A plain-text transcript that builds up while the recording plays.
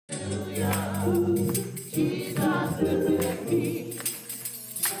Jesus lifted me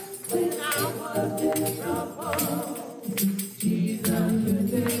when I was in trouble. Jesus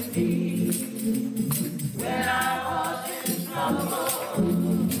lifted me when I was in trouble.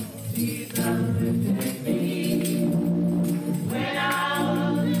 Jesus lifted me when I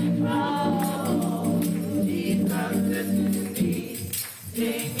was in trouble. Jesus lifted me,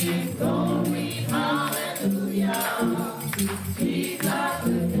 singing glory, hallelujah. Jesus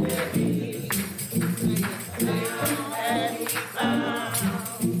lifted me, and he found.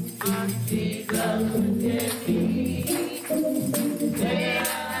 Jesus lifted me,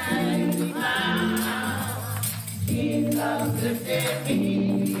 and he found. Jesus lifted me,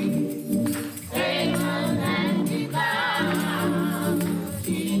 and he found.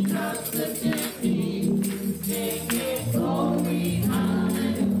 Jesus lifted me, singing glory,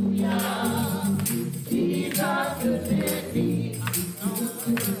 hallelujah. Jesus lifted me.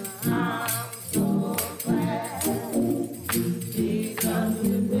 I'm so glad Jesus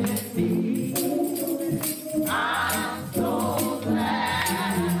lifted me. I'm so glad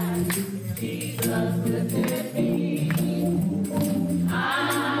Jesus lifted me.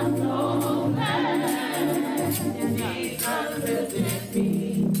 I'm so glad Jesus lifted me.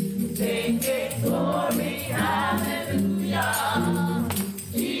 Singing glory, hallelujah.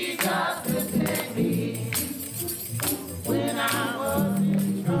 Jesus lifted me when I was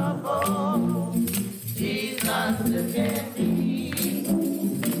in trouble. Jesus lifted me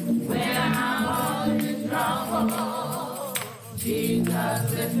when I was in trouble. Jesus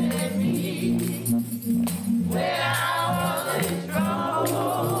lifted me when I was in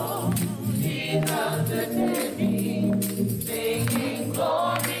trouble. Jesus lifted me, singing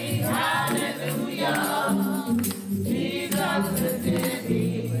glory, hallelujah. Jesus lifted me.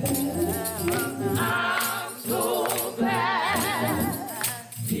 I'm so glad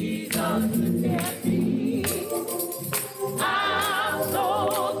Jesus lifted me. I'm so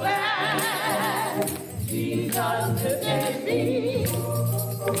glad Jesus lifted me.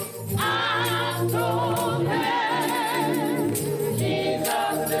 I'm so glad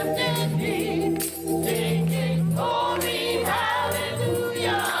Jesus lifted me. Singing glory,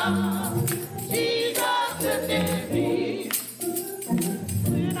 hallelujah. Jesus lifted me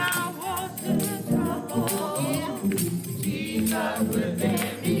when I was in trouble. Jesus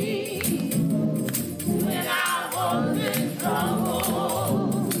lifted me when I was in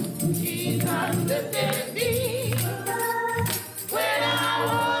trouble. Jesus lifted me when I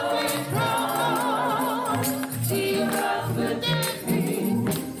was in trouble. Jesus lifted me,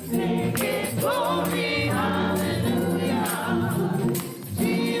 singing glory, hallelujah.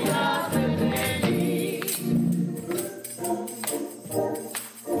 Jesus lifted me.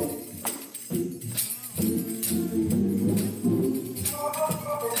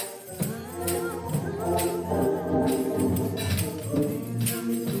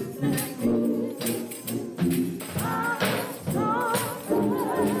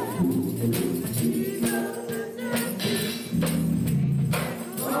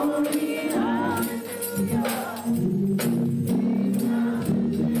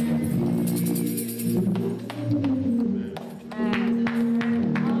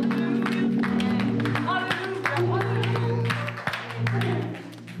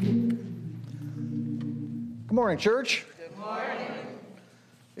 Good morning, church. Good morning.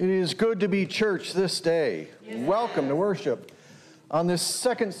 It is good to be church this day. Yes. Welcome to worship on this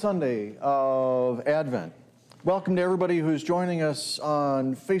second Sunday of Advent. Welcome to everybody who's joining us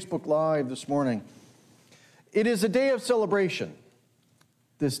on Facebook Live this morning. It is a day of celebration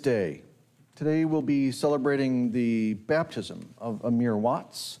this day. Today we'll be celebrating the baptism of Amir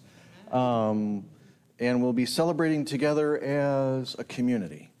Watts, and we'll be celebrating together as a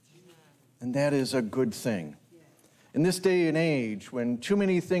community. And that is a good thing. In this day and age, when too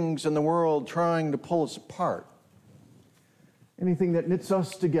many things in the world trying to pull us apart, anything that knits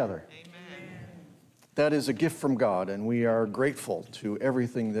us together, amen, that is a gift from God, and we are grateful to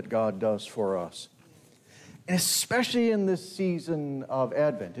everything that God does for us. And especially in this season of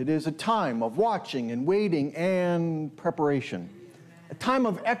Advent, it is a time of watching and waiting and preparation, a time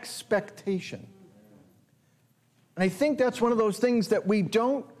of expectation. And I think that's one of those things that we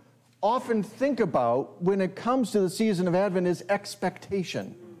don't often think about when it comes to the season of Advent is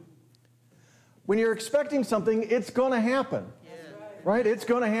expectation. When you're expecting something, it's going to happen, right? It's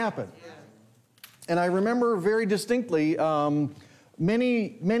going to happen. And I remember very distinctly well,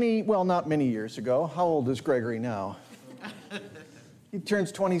 not many years ago. How old is Gregory now? He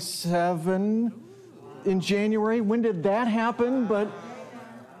turns 27 in January. When did that happen? But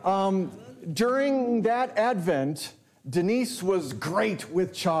during that Advent, Denise was great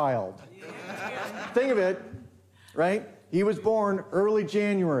with child. Think of it, right? He was born early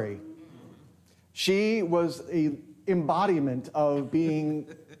January. She was an embodiment of being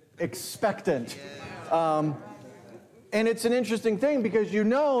expectant. And it's an interesting thing because you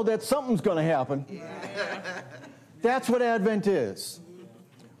know that something's going to happen. That's what Advent is.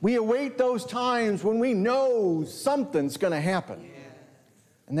 We await those times when we know something's going to happen.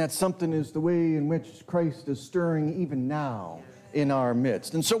 And that something is the way in which Christ is stirring even now in our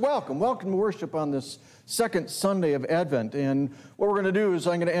midst. And so welcome to worship on this second Sunday of Advent. And what we're going to do is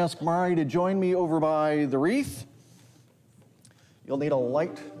I'm going to ask Mari to join me over by the wreath. You'll need a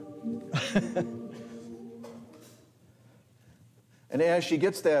light. And as she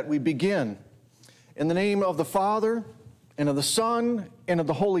gets that, we begin in the name of the Father, and of the Son, and of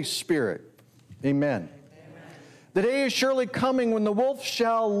the Holy Spirit. Amen. The day is surely coming when the wolf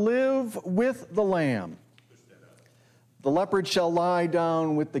shall live with the lamb. The leopard shall lie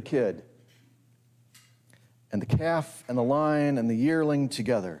down with the kid, and the calf and the lion and the yearling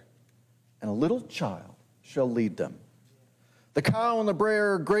together, and a little child shall lead them. The cow and the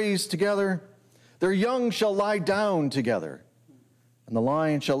bear graze together, their young shall lie down together, and the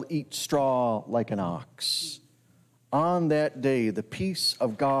lion shall eat straw like an ox. On that day, the peace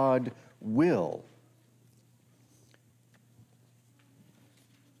of God will.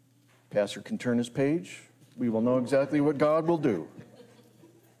 Pastor can turn his page. We will know exactly what God will do.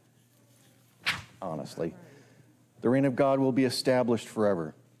 Honestly, the reign of God will be established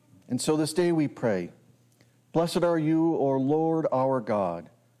forever. And so this day we pray, blessed are you, O Lord our God,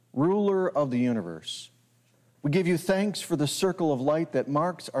 ruler of the universe. We give you thanks for the circle of light that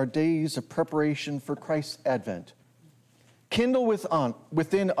marks our days of preparation for Christ's advent. Kindle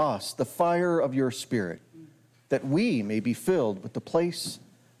within us the fire of your Spirit, that we may be filled with the place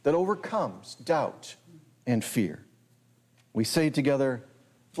that overcomes doubt and fear. We say together,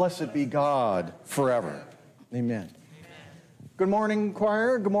 blessed be God forever. Amen. Good morning,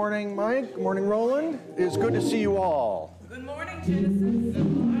 choir. Good morning, Mike. Good morning, Roland. It is good to see you all. Good morning, Genesis.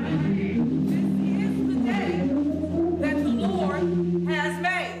 Good morning. This is the day that the Lord has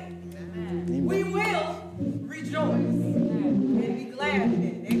made. Amen. We will rejoice and be glad in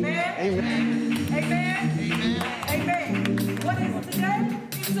it. Amen? Amen. Amen. Amen. Amen. What is today?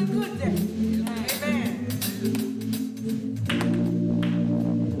 It's a good day. Amen.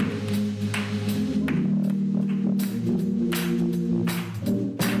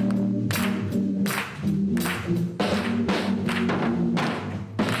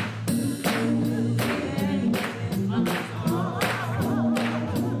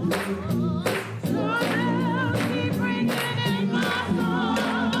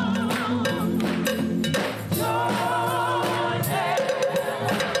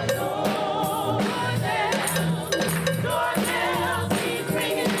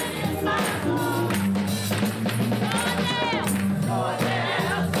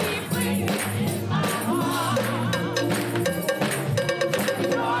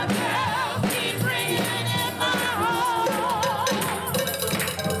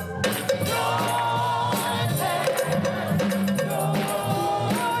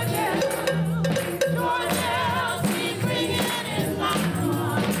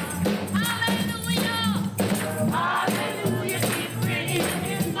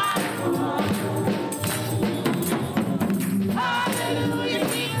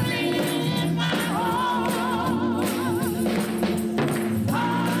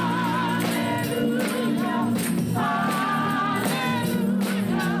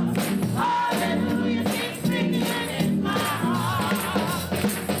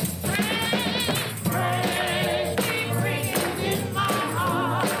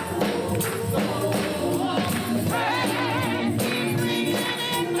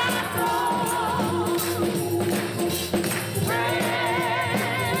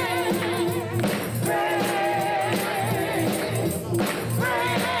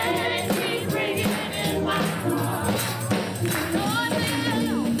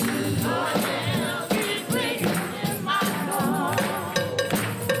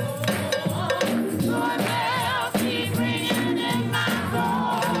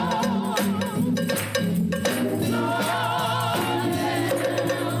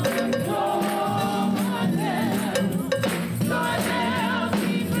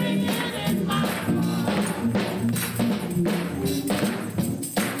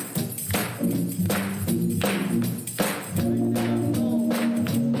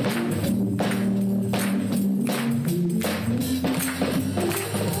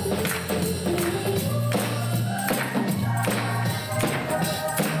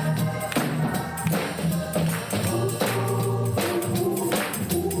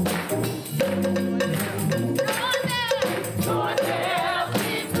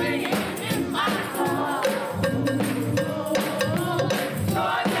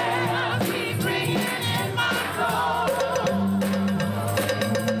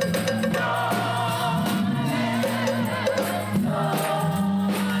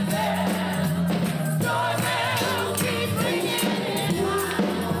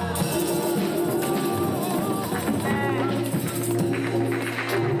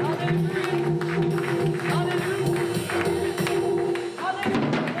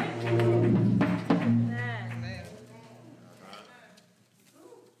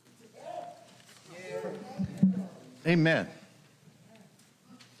 Amen.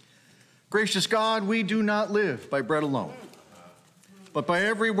 Gracious God, we do not live by bread alone, but by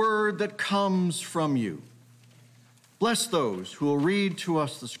every word that comes from you. Bless those who will read to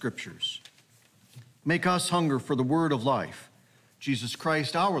us the scriptures. Make us hunger for the word of life, Jesus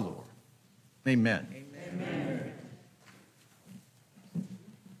Christ our Lord. Amen. Amen.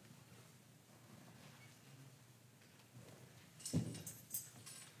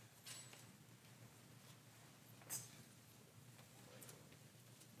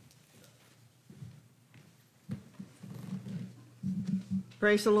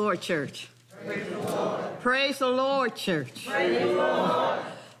 Praise the Lord, church. Praise the Lord. Praise the Lord, church. Praise the Lord.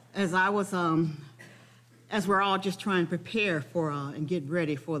 As we're all just trying to prepare for and get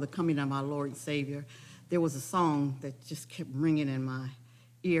ready for the coming of our Lord and Savior, there was a song that just kept ringing in my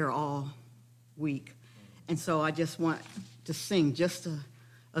ear all week. And so I just want to sing just a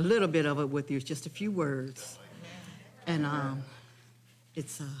little bit of it with you, just a few words. And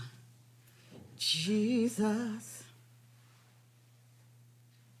it's Jesus.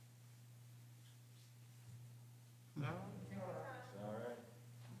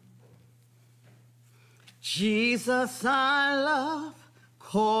 Jesus, I love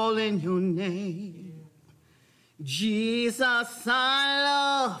calling your name. Jesus, I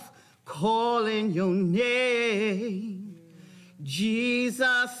love calling your name.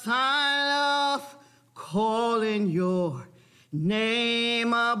 Jesus, I love calling your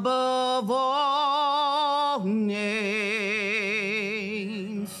name above all names.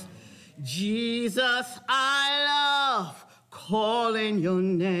 Jesus, I love calling your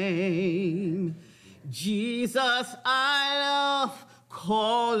name. Jesus, I love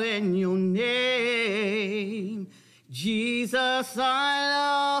calling your name. Jesus, I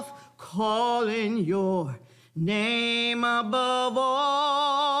love calling your name above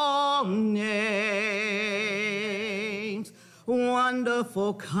all names.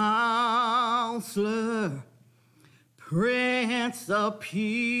 Wonderful Counselor, Prince of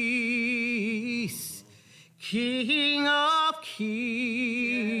Peace, King of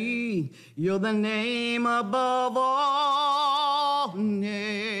Kings, you're the name above all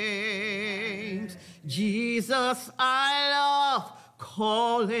names. Jesus, I love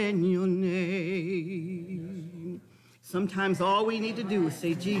calling your name. Sometimes all we need to do is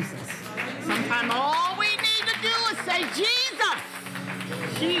say Jesus. Sometimes all we need to do is say Jesus.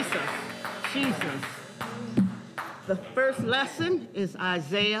 Jesus, Jesus. The first lesson is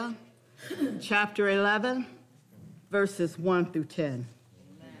Isaiah chapter 11, verses 1 through 10.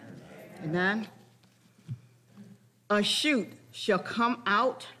 Amen. A shoot shall come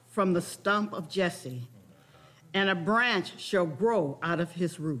out from the stump of Jesse, and a branch shall grow out of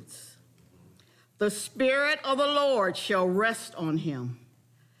his roots. The Spirit of the Lord shall rest on him,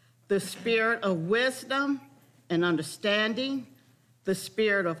 the Spirit of wisdom and understanding, the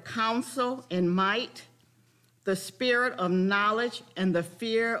Spirit of counsel and might, the Spirit of knowledge and the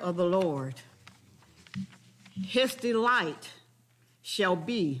fear of the Lord. His delight shall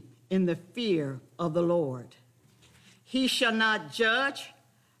be in the fear of the Lord. He shall not judge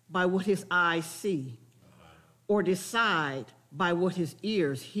by what his eyes see, or decide by what his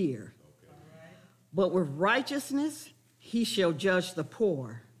ears hear. But with righteousness he shall judge the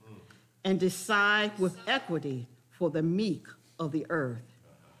poor, and decide with equity for the meek of the earth.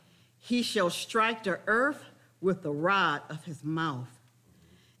 He shall strike the earth with the rod of his mouth,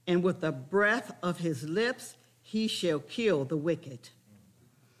 and with the breath of his lips he shall kill the wicked.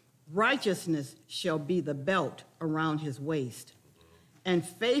 Righteousness shall be the belt around his waist, and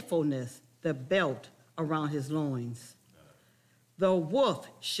faithfulness the belt around his loins. The wolf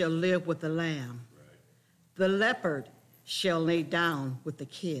shall live with the lamb. The leopard shall lay down with the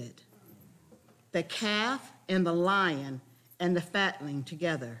kid. The calf and the lion and the fatling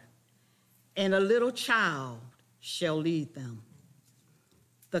together, and a little child shall lead them.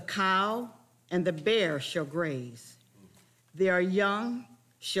 The cow and the bear shall graze. Their young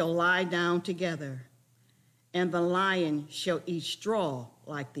shall lie down together, and the lion shall eat straw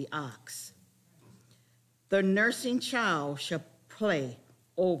like the ox. The nursing child shall play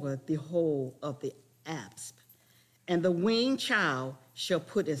over the hole of the asp, and the weaned child shall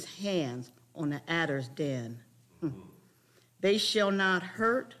put his hands on the adder's den. They shall not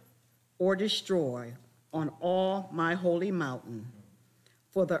hurt or destroy on all my holy mountain,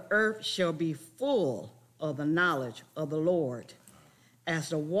 for the earth shall be full of the knowledge of the Lord, as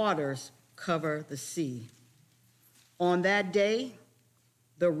the waters cover the sea. On that day,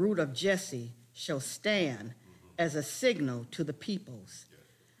 the root of Jesse shall stand as a signal to the peoples.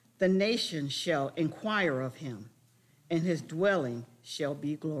 The nations shall inquire of him, and his dwelling shall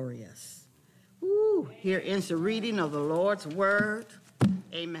be glorious. Ooh. Here ends the reading of the Lord's word.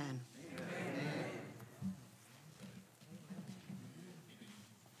 Amen.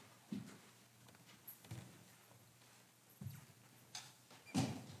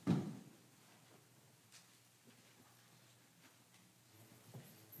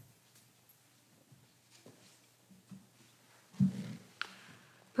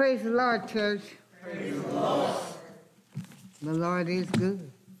 Praise the Lord, church. Praise the Lord. The Lord is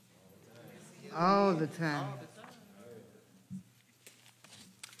good. All the time.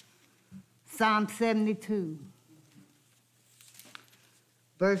 Psalm 72,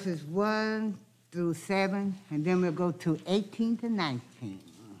 verses 1 through 7, and then we'll go to 18 to 19. Amen.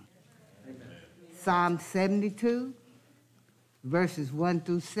 Psalm 72, verses 1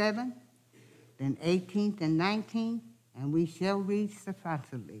 through 7, then 18 to 19, and we shall read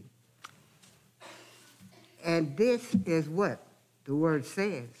sufficiently. And this is what the word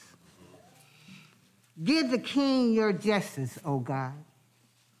says. Give the king your justice, O God,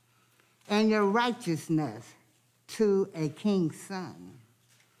 and your righteousness to a king's son.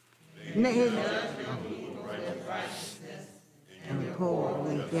 May his righteousness and the poor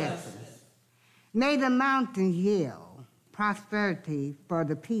with justice. May the mountains yield prosperity for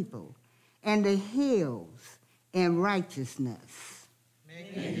the people, and the hills in righteousness.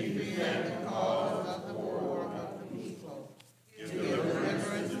 May you defend the cause of the poor of the people, give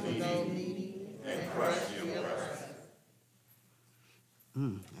deliverance to the needy, and crush the oppressor.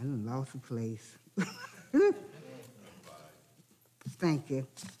 I done lost a place. Thank you.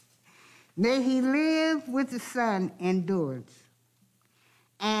 May he live with the sun endurance,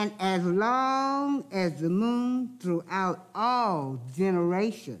 and as long as the moon throughout all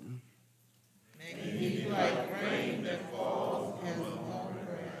generations. May he be like rain that falls on the long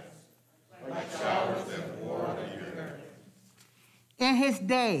grass, like showers that water the earth. In his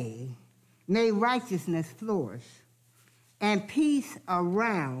day, may righteousness flourish, and peace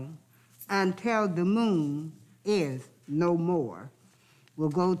around until the moon is no more. We'll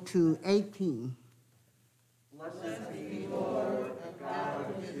go to 18. Blessed be the Lord of God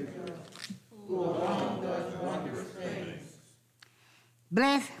of Israel, who alone does wondrous things.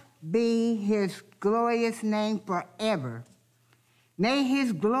 Blessed be his glorious name forever. May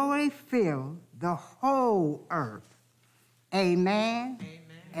his glory fill the whole earth. Amen,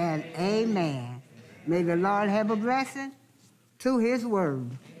 and amen. May the Lord have a blessing to his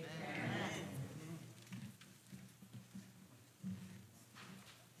word.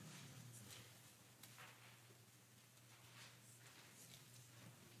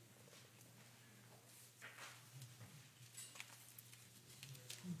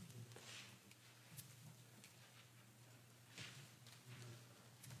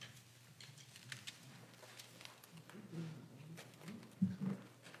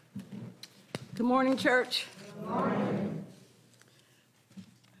 Good morning, church. Good morning.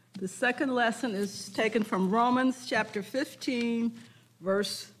 The second lesson is taken from Romans chapter 15,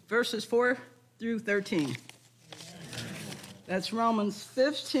 verses 4 through 13. That's Romans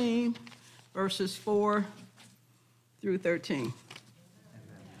 15, verses 4 through 13.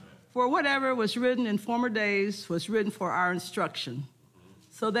 For whatever was written in former days was written for our instruction,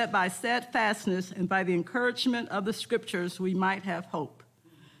 so that by steadfastness and by the encouragement of the scriptures we might have hope.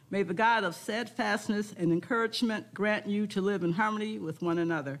 May the God of steadfastness and encouragement grant you to live in harmony with one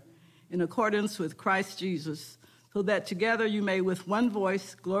another, in accordance with Christ Jesus, so that together you may with one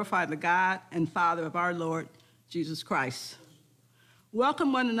voice glorify the God and Father of our Lord Jesus Christ.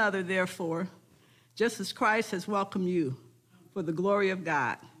 Welcome one another, therefore, just as Christ has welcomed you, for the glory of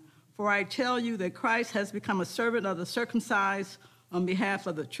God. For I tell you that Christ has become a servant of the circumcised on behalf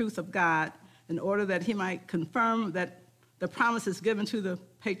of the truth of God, in order that he might confirm that the promises given to the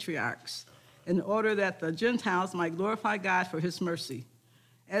patriarchs, in order that the Gentiles might glorify God for his mercy.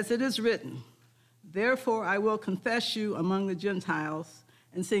 As it is written, therefore I will confess you among the Gentiles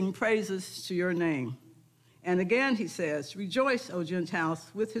and sing praises to your name. And again he says, rejoice, O Gentiles,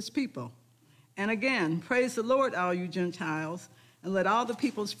 with his people. And again, praise the Lord, all you Gentiles, and let all the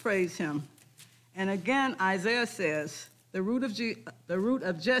peoples praise him. And again Isaiah says, the root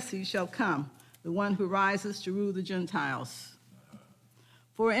of Jesse shall come, the one who rises to rule the Gentiles.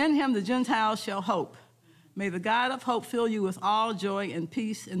 For in him the Gentiles shall hope. May the God of hope fill you with all joy and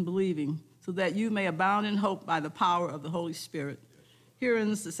peace in believing, so that you may abound in hope by the power of the Holy Spirit. Here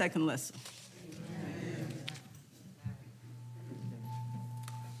ends the second lesson.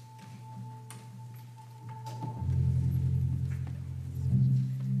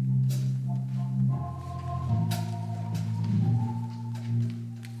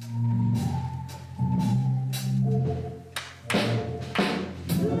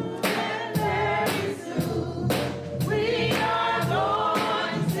 There is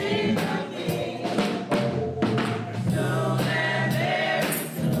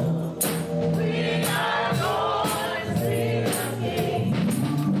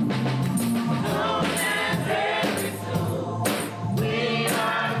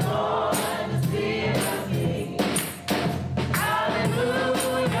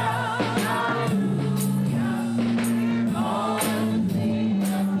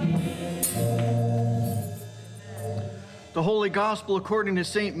Gospel according to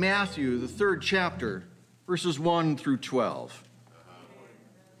St. Matthew, the 3rd chapter, verses 1 through 12.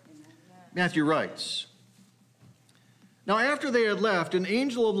 Matthew writes, "Now after they had left, an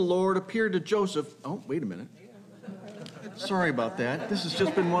angel of the Lord appeared to Joseph." Oh, wait a minute. Sorry about that. This has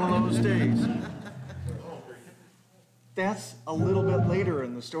just been one of those days. That's a little bit later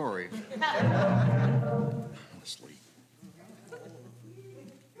in the story. Honestly.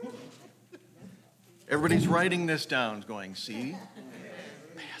 Everybody's writing this down, going, see?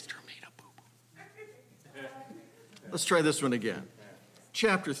 Pastor made a boo-boo. Let's try this one again.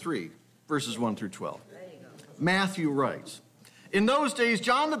 Chapter 3, verses 1 through 12. Matthew writes, "In those days,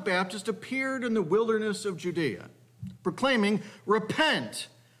 John the Baptist appeared in the wilderness of Judea, proclaiming, 'Repent,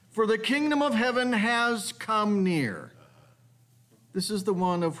 for the kingdom of heaven has come near.' This is the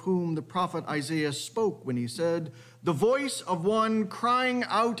one of whom the prophet Isaiah spoke when he said, 'The voice of one crying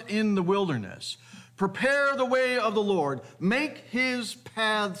out in the wilderness, prepare the way of the Lord, make his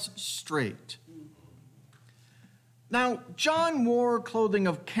paths straight.' Now, John wore clothing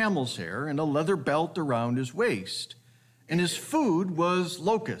of camel's hair and a leather belt around his waist, and his food was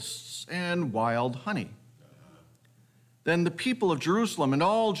locusts and wild honey. Then the people of Jerusalem and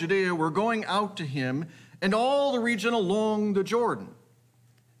all Judea were going out to him and all the region along the Jordan,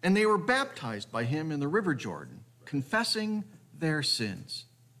 and they were baptized by him in the river Jordan, confessing their sins.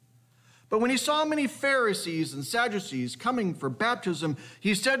 But when he saw many Pharisees and Sadducees coming for baptism,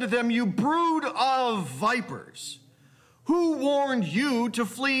 he said to them, 'You brood of vipers, who warned you to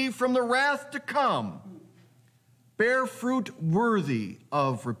flee from the wrath to come? Bear fruit worthy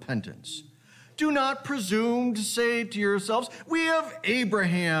of repentance. Do not presume to say to yourselves, we have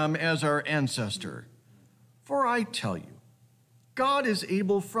Abraham as our ancestor. For I tell you, God is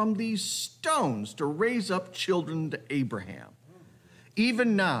able from these stones to raise up children to Abraham.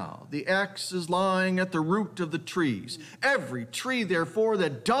 Even now, the axe is lying at the root of the trees. Every tree, therefore,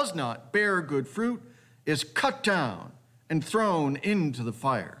 that does not bear good fruit is cut down and thrown into the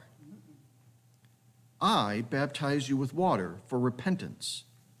fire. I baptize you with water for repentance,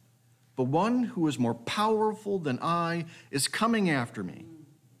 but one who is more powerful than I is coming after me.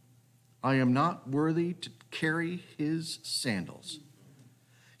 I am not worthy to carry his sandals.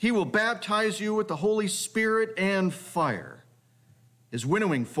 He will baptize you with the Holy Spirit and fire. His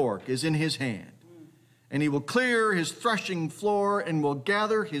winnowing fork is in his hand, and he will clear his threshing floor and will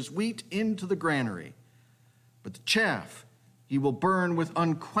gather his wheat into the granary. But the chaff he will burn with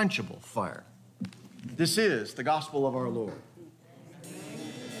unquenchable fire." This is the gospel of our Lord.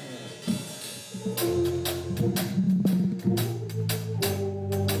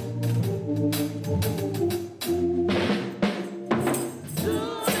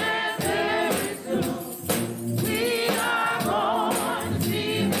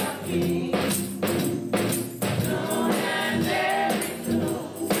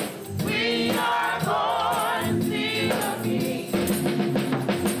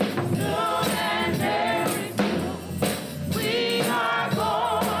 We are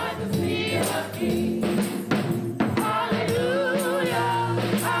going to see the King.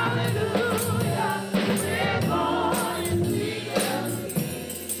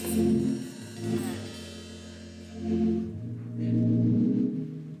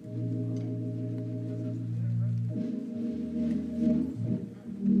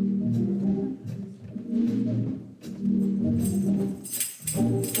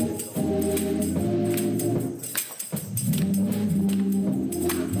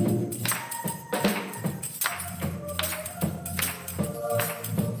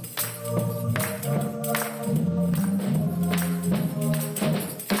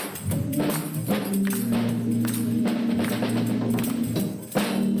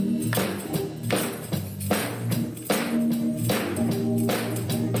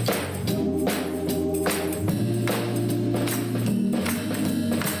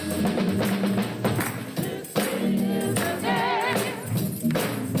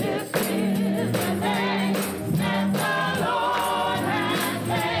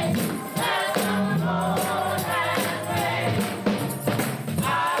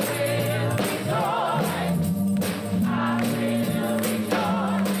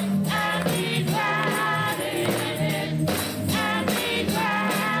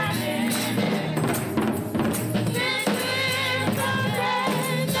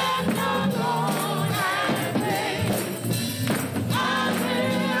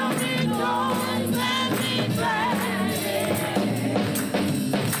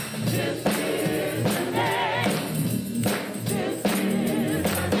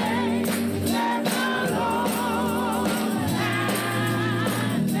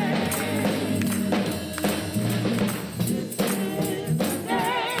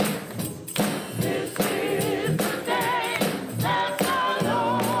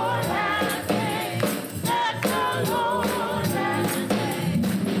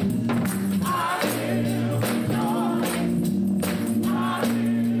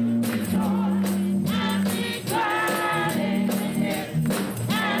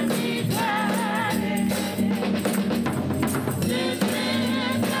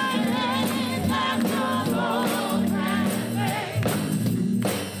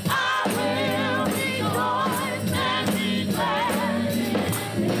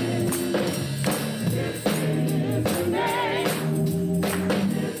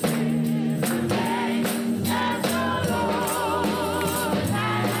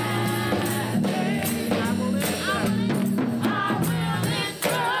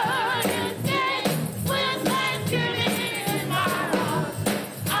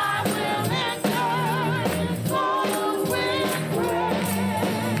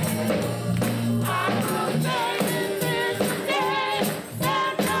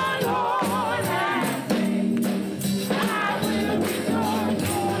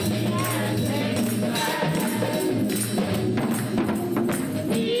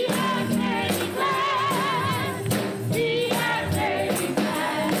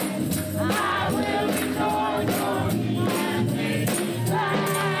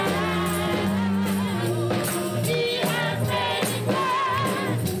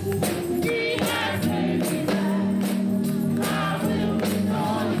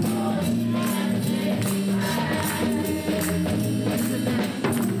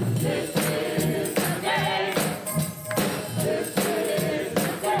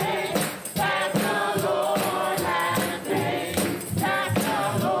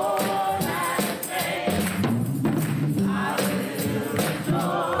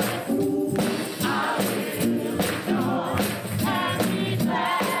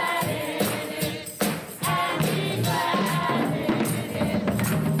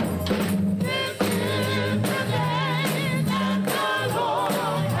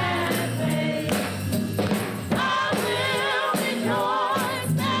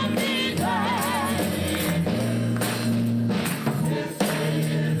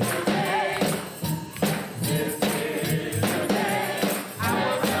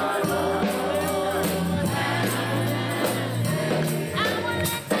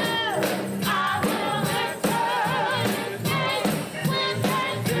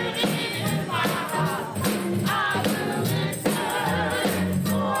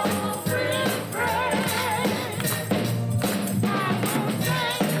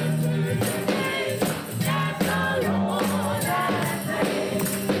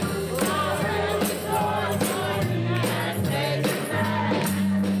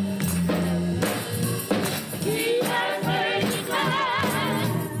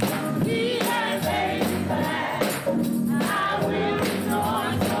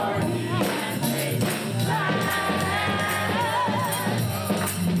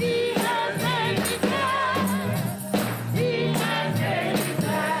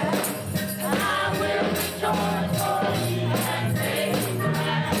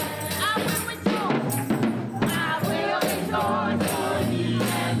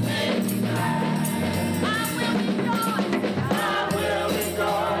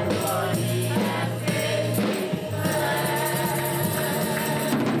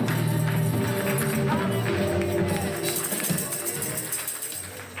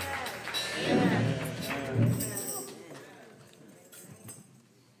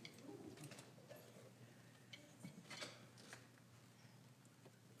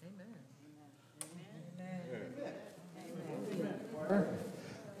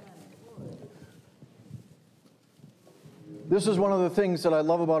 This is one of the things that I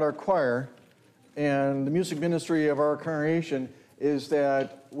love about our choir and the music ministry of our congregation is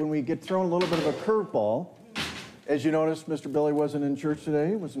that when we get thrown a little bit of a curveball, as you noticed, Mr. Billy wasn't in church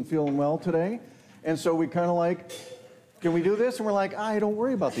today, wasn't feeling well today, and so we kind of like, can we do this? And we're like, don't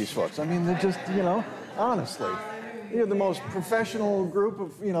worry about these folks. I mean, they're just, honestly, they're the most professional group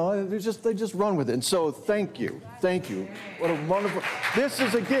of, they just run with it. And so thank you. What a wonderful, this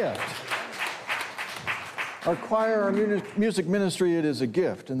is a gift. Our choir, our music ministry, it is a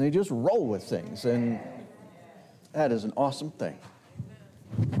gift, and they just roll with things, and that is an awesome thing.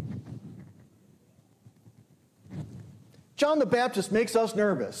 John the Baptist makes us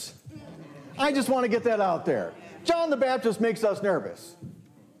nervous. I just want to get that out there. John the Baptist makes us nervous,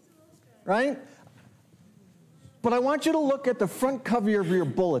 right? But I want you to look at the front cover of your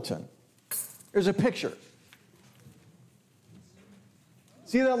bulletin. There's a picture.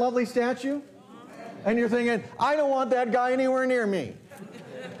 See that lovely statue? And you're thinking, I don't want that guy anywhere near me.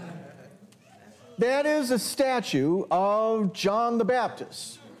 That is a statue of John the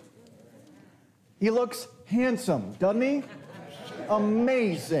Baptist. He looks handsome, doesn't he?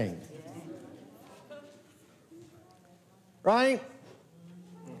 Amazing. Right?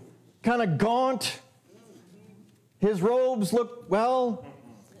 Kind of gaunt. His robes look,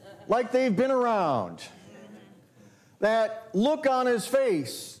 like they've been around. That look on his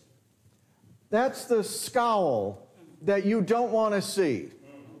face, that's the scowl that you don't want to see.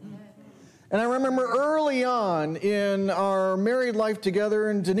 And I remember early on in our married life together,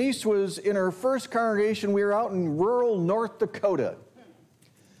 and Denise was in her first congregation. We were out in rural North Dakota.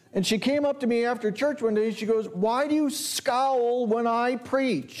 And she came up to me after church one day. She goes, "Why do you scowl when I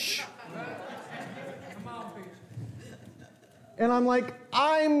preach?" And I'm like,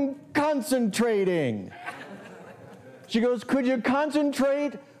 "I'm concentrating." She goes, "Could you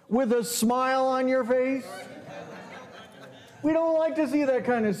concentrate with a smile on your face?" We don't like to see that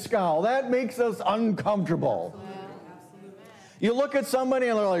kind of scowl. That makes us uncomfortable. You look at somebody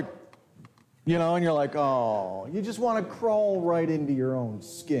and they're like, and you're like, oh, you just want to crawl right into your own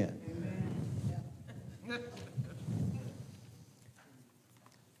skin.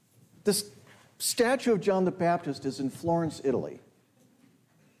 This statue of John the Baptist is in Florence, Italy.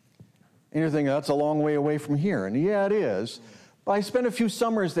 And you're thinking, that's a long way away from here. And yeah, it is. But I spent a few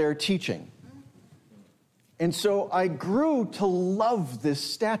summers there teaching. And so I grew to love this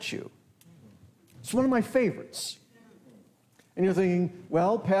statue. It's one of my favorites. And you're thinking,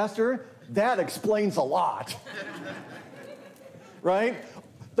 well, Pastor, that explains a lot. Right?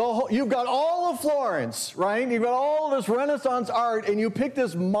 You've got all of Florence, right? You've got all of this Renaissance art, and you pick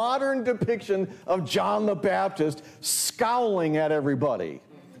this modern depiction of John the Baptist scowling at everybody.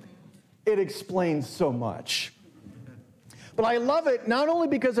 It explains so much. But I love it not only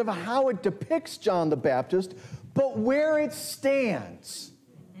because of how it depicts John the Baptist, but where it stands.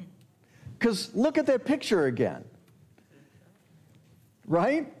 Because look at that picture again.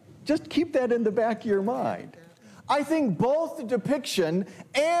 Right? Just keep that in the back of your mind. I think both the depiction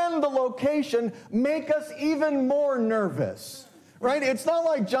and the location make us even more nervous. Right? It's not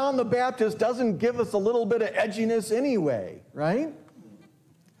like John the Baptist doesn't give us a little bit of edginess anyway. Right?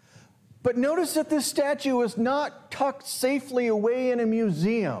 But notice that this statue is not tucked safely away in a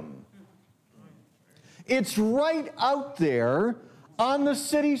museum. It's right out there on the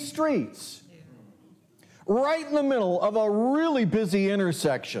city streets, right in the middle of a really busy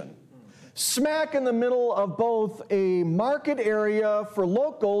intersection, smack in the middle of both a market area for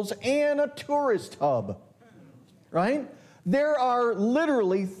locals and a tourist hub, right? There are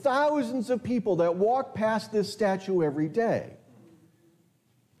literally thousands of people that walk past this statue every day.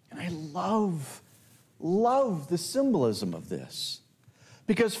 And I love the symbolism of this.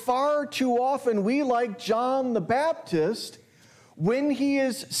 Because far too often we like John the Baptist when he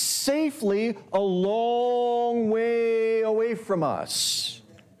is safely a long way away from us.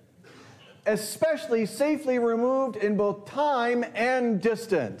 Especially safely removed in both time and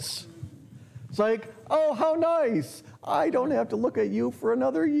distance. It's like, oh, how nice. I don't have to look at you for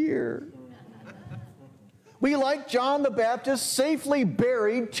another year. We like John the Baptist safely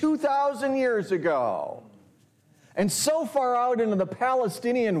buried 2,000 years ago. And so far out into the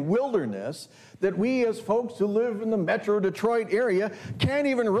Palestinian wilderness that we as folks who live in the Metro Detroit area can't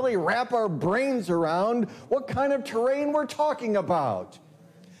even really wrap our brains around what kind of terrain we're talking about.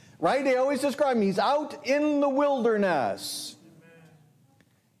 Right? They always describe him. He's out in the wilderness,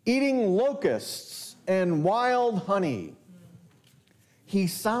 eating locusts and wild honey. He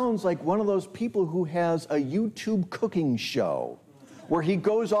sounds like one of those people who has a YouTube cooking show where he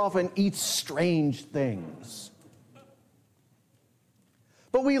goes off and eats strange things.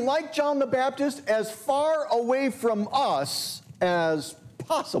 But we like John the Baptist as far away from us as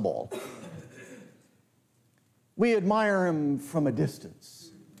possible. We admire him from a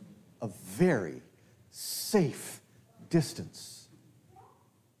distance, a very safe distance.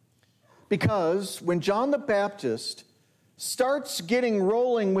 Because when John the Baptist starts getting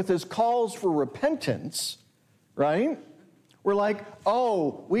rolling with his calls for repentance, right? We're like,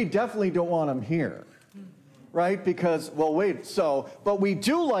 oh, we definitely don't want him here. Right? Because, well, wait, but we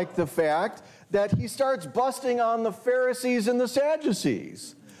do like the fact that he starts busting on the Pharisees and the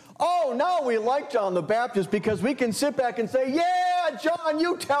Sadducees. Oh, now we like John the Baptist because we can sit back and say, yeah, John,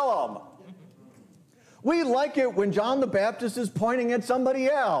 you tell him. We like it when John the Baptist is pointing at somebody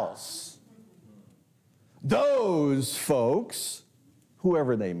else. Those folks,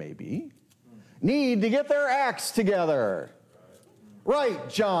 whoever they may be, need to get their acts together. Right,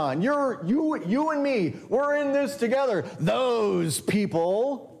 John, you and me, we're in this together. Those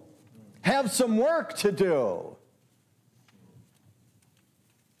people have some work to do.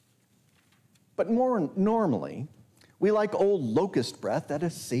 But more normally, we like old locust breath at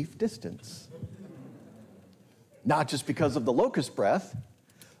a safe distance. Not just because of the locust breath,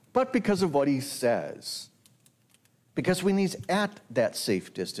 but because of what he says. Because when he's at that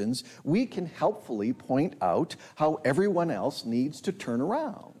safe distance, we can helpfully point out how everyone else needs to turn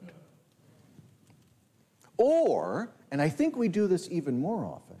around. Or, and I think we do this even more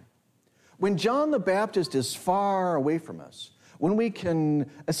often, when John the Baptist is far away from us, when we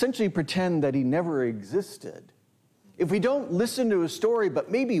can essentially pretend that he never existed, if we don't listen to his story but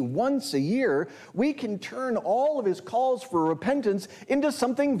maybe once a year, we can turn all of his calls for repentance into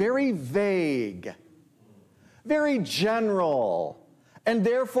something very vague, very general, and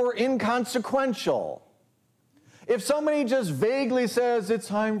therefore inconsequential. If somebody just vaguely says, it's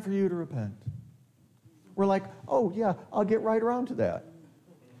time for you to repent, we're like, oh yeah, I'll get right around to that.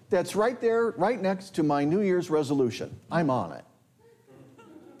 That's right there, right next to my New Year's resolution. I'm on it.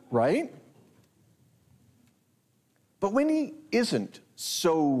 Right? But when he isn't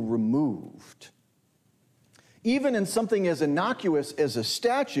so removed, even in something as innocuous as a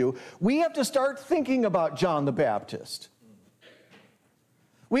statue, we have to start thinking about John the Baptist.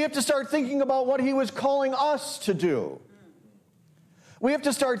 We have to start thinking about what he was calling us to do. We have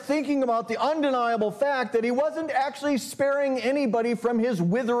to start thinking about the undeniable fact that he wasn't actually sparing anybody from his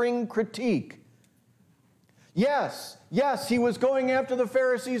withering critique. Yes, he was going after the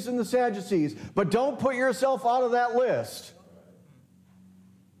Pharisees and the Sadducees, but don't put yourself out of that list.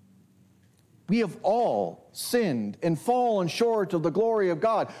 We have all sinned and fallen short of the glory of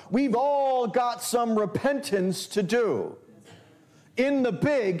God. We've all got some repentance to do. In the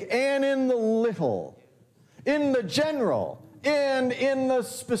big and in the little. In the general and in the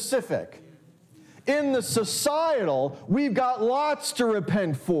specific. In the societal, we've got lots to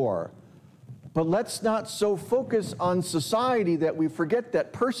repent for. But let's not so focus on society that we forget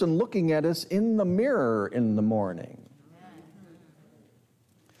that person looking at us in the mirror in the morning.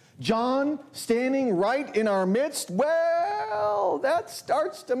 John standing right in our midst, well, that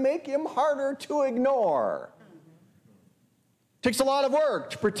starts to make him harder to ignore. Takes a lot of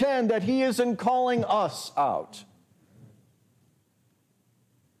work to pretend that he isn't calling us out.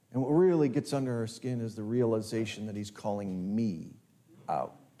 And what really gets under our skin is the realization that he's calling me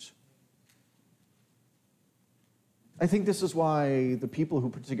out. I think this is why the people who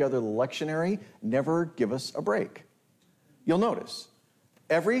put together the lectionary never give us a break. You'll notice,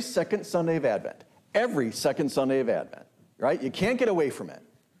 every second Sunday of Advent, right? You can't get away from it.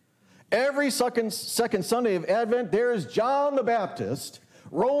 Every second Sunday of Advent, there's John the Baptist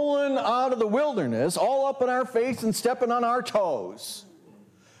rolling out of the wilderness, all up in our face and stepping on our toes,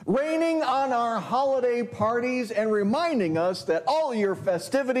 raining on our holiday parties and reminding us that all your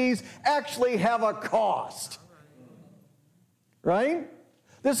festivities actually have a cost. Right?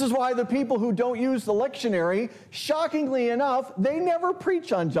 This is why the people who don't use the lectionary, shockingly enough, they never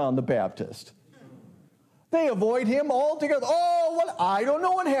preach on John the Baptist. They avoid him altogether. Oh, I don't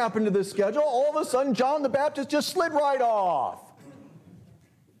know what happened to this schedule. All of a sudden, John the Baptist just slid right off.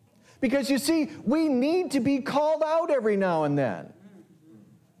 Because you see, we need to be called out every now and then.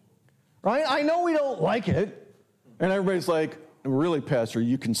 Right? I know we don't like it. And everybody's like, really, Pastor,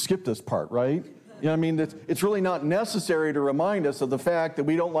 you can skip this part, right? You know what I mean? It's really not necessary to remind us of the fact that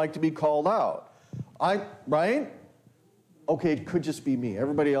we don't like to be called out. Right? Okay, it could just be me.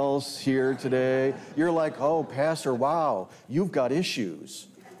 Everybody else here today, you're like, oh, Pastor, wow, you've got issues.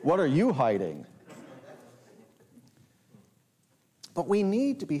 What are you hiding? But we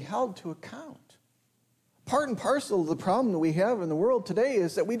need to be held to account. Part and parcel of the problem that we have in the world today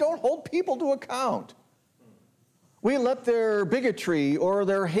is that we don't hold people to account. We let their bigotry or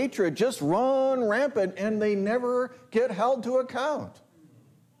their hatred just run rampant, and they never get held to account.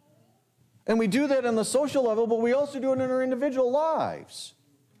 And we do that on the social level, but we also do it in our individual lives.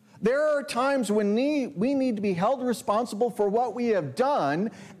 There are times when we need to be held responsible for what we have done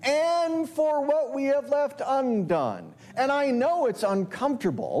and for what we have left undone. And I know it's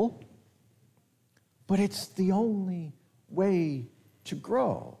uncomfortable, but it's the only way to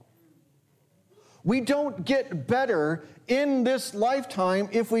grow. We don't get better in this lifetime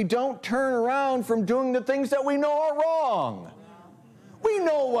if we don't turn around from doing the things that we know are wrong. We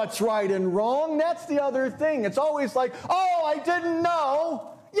know what's right and wrong. That's the other thing. It's always like, oh, I didn't know.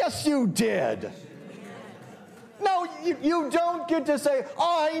 Yes, you did. No, you don't get to say,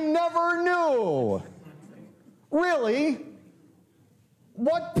 oh, I never knew. Really?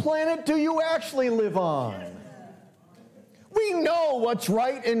 What planet do you actually live on? We know what's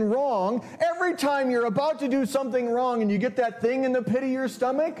right and wrong. Every time you're about to do something wrong and you get that thing in the pit of your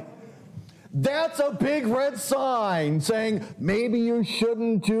stomach, that's a big red sign saying, maybe you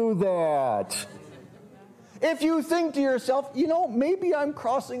shouldn't do that. If you think to yourself, maybe I'm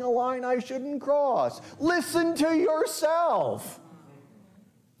crossing a line I shouldn't cross, listen to yourself.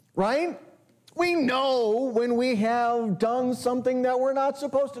 Right? We know when we have done something that we're not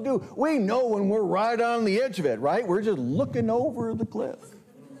supposed to do. We know when we're right on the edge of it, right? We're just looking over the cliff.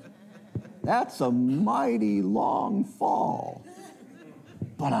 That's a mighty long fall.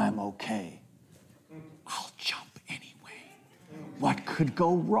 But I'm okay. I'll jump anyway. What could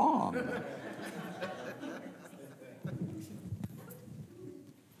go wrong?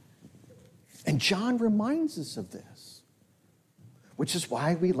 And John reminds us of this, which is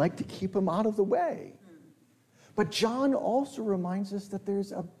why we like to keep him out of the way. But John also reminds us that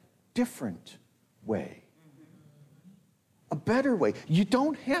there's a different way, a better way. You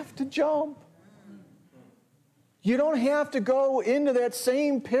don't have to jump. You don't have to go into that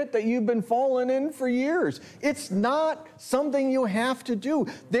same pit that you've been falling in for years. It's not something you have to do.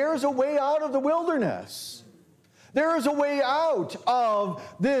 There's a way out of the wilderness. There is a way out of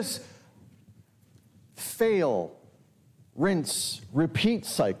this fail, rinse, repeat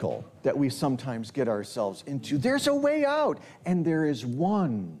cycle that we sometimes get ourselves into. There's a way out, and there is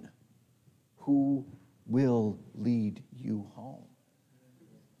one who will lead you home.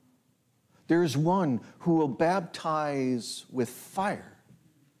 There's one who will baptize with fire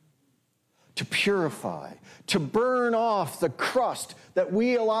to purify, to burn off the crust that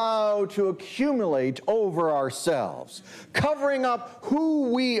we allow to accumulate over ourselves, covering up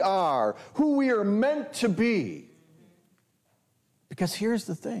who we are meant to be. Because here's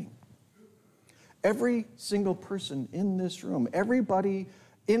the thing. Every single person in this room, everybody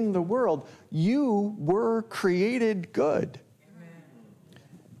in the world, you were created good.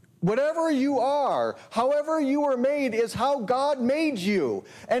 Whatever you are, however you were made is how God made you.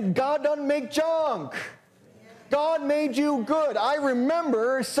 And God doesn't make junk. God made you good. I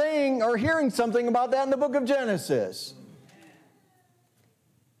remember saying or hearing something about that in the book of Genesis.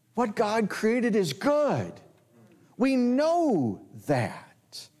 What God created is good. We know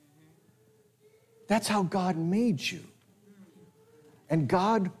that. That's how God made you. And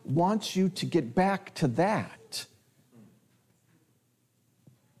God wants you to get back to that.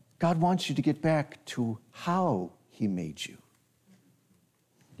 God wants you to get back to how he made you.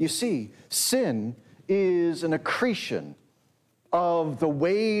 You see, sin is an accretion of the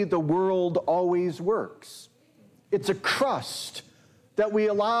way the world always works. It's a crust that we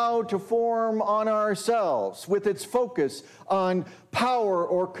allow to form on ourselves with its focus on power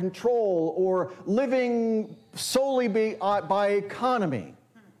or control or living solely by economy.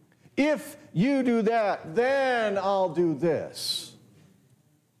 If you do that, then I'll do this.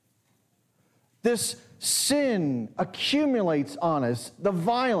 This sin accumulates on us, the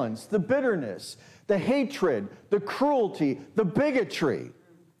violence, the bitterness, the hatred, the cruelty, the bigotry,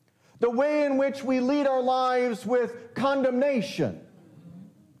 the way in which we lead our lives with condemnation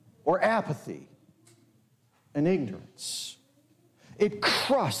or apathy and ignorance. It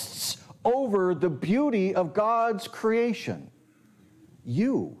crusts over the beauty of God's creation.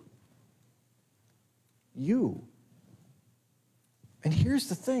 You. And here's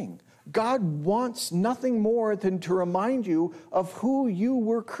the thing. God wants nothing more than to remind you of who you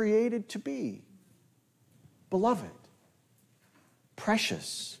were created to be. Beloved,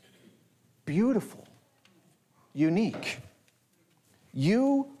 precious, beautiful, unique.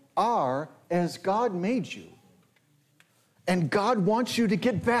 You are as God made you. And God wants you to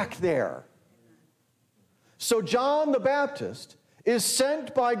get back there. So John the Baptist is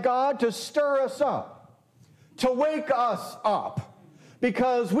sent by God to stir us up, to wake us up,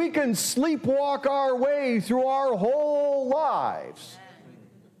 because we can sleepwalk our way through our whole lives.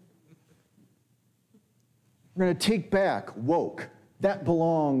 We're going to take back woke. That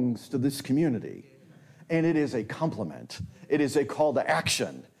belongs to this community. And it is a compliment. It is a call to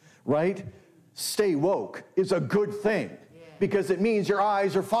action, right? Stay woke is a good thing because it means your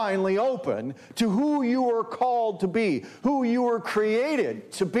eyes are finally open to who you are called to be, who you were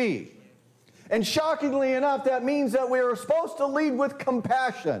created to be. And shockingly enough, that means that we are supposed to lead with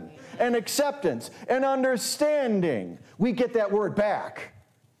compassion and acceptance and understanding. We get that word back.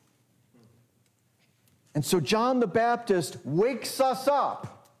 And so John the Baptist wakes us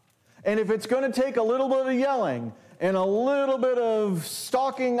up. And if it's going to take a little bit of yelling and a little bit of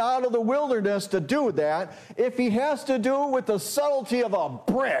stalking out of the wilderness to do that, if he has to do it with the subtlety of a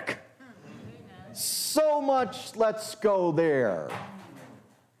brick, so much, let's go there.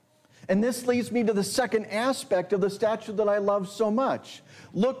 And this leads me to the second aspect of the statue that I love so much.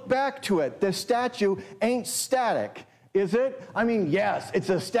 Look back to it. The statue ain't static, is it? I mean, yes, it's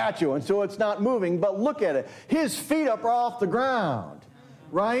a statue, and so it's not moving, but look at it. His feet up are off the ground,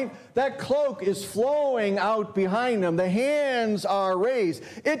 right? That cloak is flowing out behind him. The hands are raised.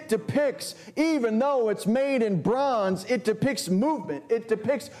 It depicts, even though it's made in bronze, it depicts movement. It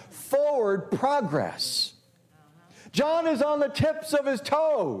depicts forward progress. John is on the tips of his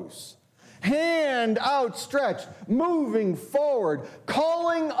toes, hand outstretched, moving forward,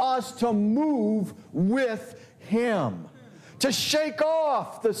 calling us to move with him, to shake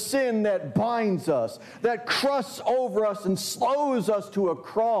off the sin that binds us, that crusts over us and slows us to a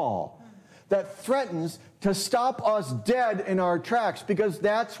crawl, that threatens to stop us dead in our tracks, because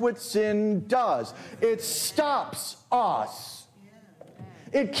that's what sin does. It stops us.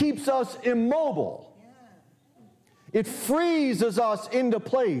 It keeps us immobile. It freezes us into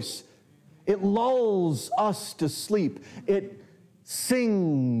place. It lulls us to sleep. It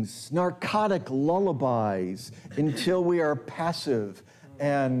sings narcotic lullabies until we are passive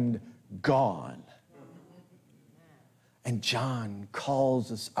and gone. And John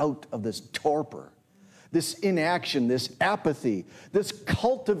calls us out of this torpor, this inaction, this apathy, this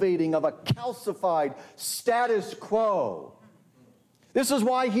cultivating of a calcified status quo. This is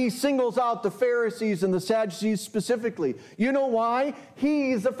why he singles out the Pharisees and the Sadducees specifically. You know why?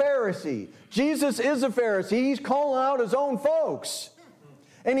 He's a Pharisee. Jesus is a Pharisee. He's calling out his own folks.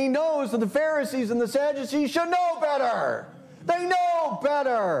 And he knows that the Pharisees and the Sadducees should know better. They know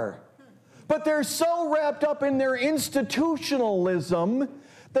better. But they're so wrapped up in their institutionalism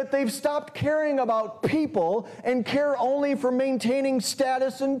that they've stopped caring about people and care only for maintaining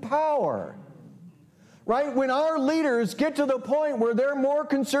status and power. Right? When our leaders get to the point where they're more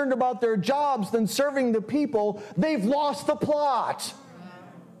concerned about their jobs than serving the people, they've lost the plot.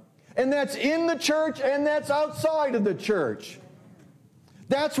 And that's in the church and that's outside of the church.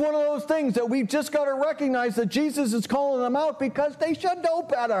 That's one of those things that we've just got to recognize that Jesus is calling them out because they should know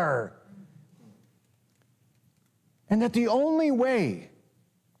better. And that the only way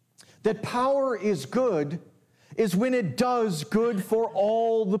that power is good is when it does good for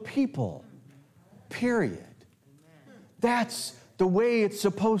all the people. Period. That's the way it's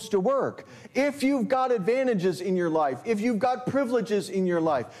supposed to work. If you've got advantages in your life, if you've got privileges in your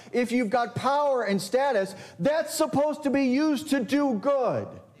life, if you've got power and status, that's supposed to be used to do good.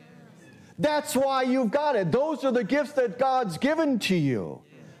 That's why you've got it. Those are the gifts that God's given to you.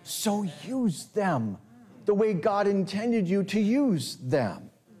 So use them the way God intended you to use them.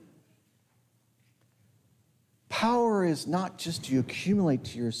 Power is not just to accumulate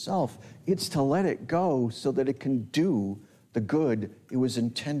to yourself, it's to let it go so that it can do the good it was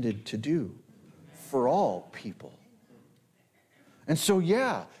intended to do for all people. And so,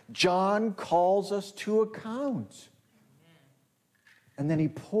 yeah, John calls us to account. And then he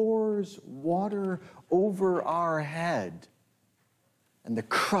pours water over our head, and the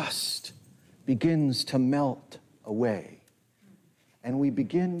crust begins to melt away. And we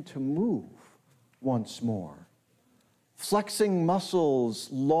begin to move once more. Flexing muscles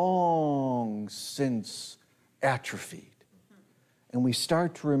long since atrophied. And we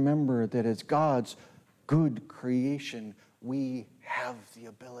start to remember that as God's good creation, we have the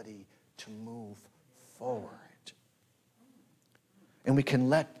ability to move forward. And we can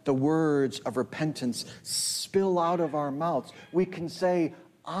let the words of repentance spill out of our mouths. We can say,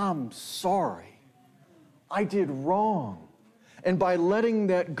 I'm sorry. I did wrong. And by letting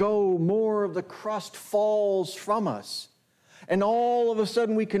that go, more of the crust falls from us. And all of a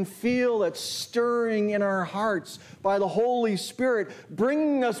sudden we can feel that stirring in our hearts by the Holy Spirit,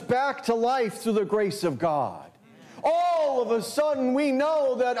 bringing us back to life through the grace of God. all of a sudden we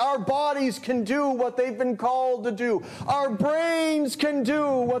know that our bodies can do what they've been called to do. Our brains can do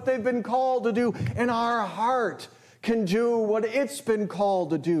what they've been called to do. And our heart can do what it's been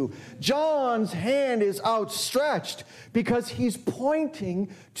called to do. John's hand is outstretched because he's pointing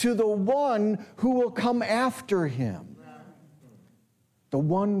to the one who will come after him. The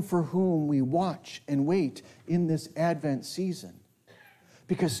one for whom we watch and wait in this Advent season.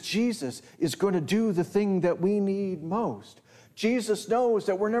 Because Jesus is going to do the thing that we need most. Jesus knows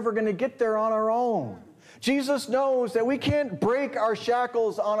that we're never going to get there on our own. Jesus knows that we can't break our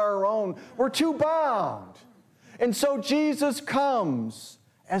shackles on our own. We're too bound. And so Jesus comes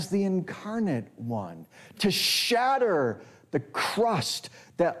as the incarnate one to shatter the crust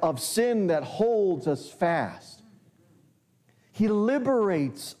of sin that holds us fast. He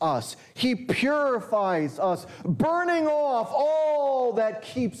liberates us. He purifies us, burning off all that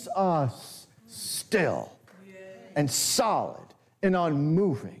keeps us still and solid and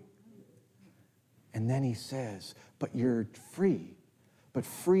unmoving. And then he says, but you're free, but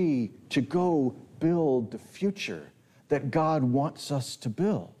free to go build the future that God wants us to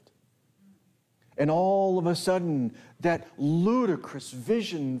build. And all of a sudden, that ludicrous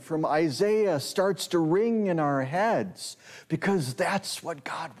vision from Isaiah starts to ring in our heads because that's what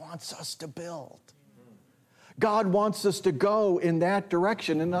God wants us to build. God wants us to go in that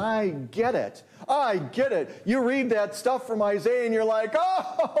direction, and I get it. I get it. You read that stuff from Isaiah and you're like,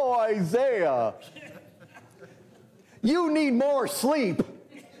 oh, Isaiah, you need more sleep.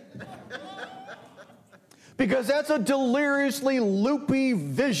 Because that's a deliriously loopy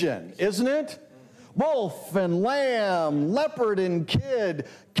vision, isn't it? Wolf and lamb, leopard and kid,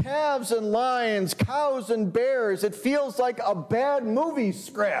 calves and lions, cows and bears. It feels like a bad movie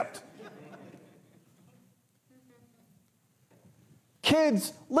script.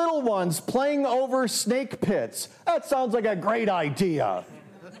 Kids, little ones, playing over snake pits. That sounds like a great idea.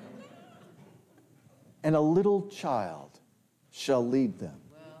 And a little child shall lead them.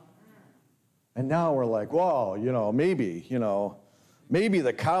 And now we're like, whoa, maybe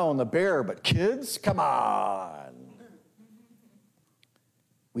the cow and the bear, but kids? Come on.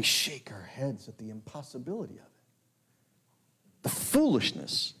 We shake our heads at the impossibility of it. The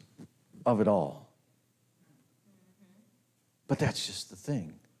foolishness of it all. But that's just the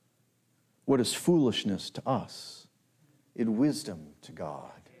thing. What is foolishness to us is wisdom to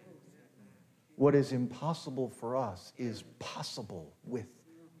God. What is impossible for us is possible with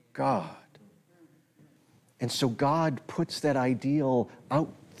God. And so God puts that ideal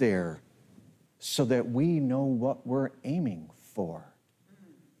out there so that we know what we're aiming for.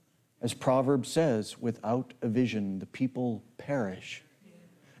 As Proverbs says, without a vision, the people perish.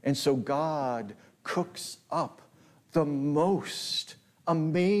 And so God cooks up the most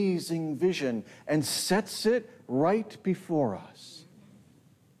amazing vision and sets it right before us.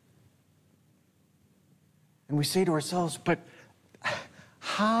 And we say to ourselves, but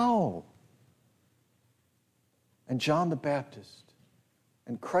how? And John the Baptist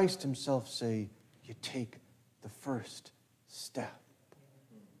and Christ himself say, you take the first step.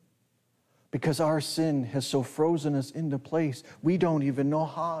 Because our sin has so frozen us into place, we don't even know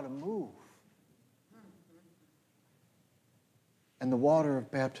how to move. And the water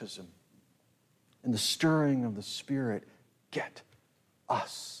of baptism and the stirring of the Spirit get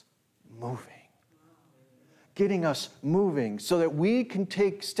us moving. Getting us moving so that we can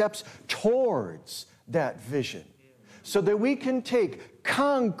take steps towards that vision. So that we can take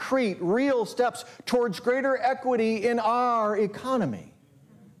concrete, real steps towards greater equity in our economy.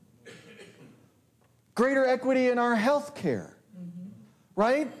 Greater equity in our health care.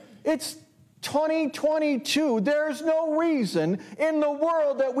 Right? It's 2022. There's no reason in the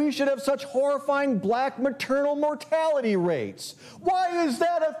world that we should have such horrifying black maternal mortality rates. Why is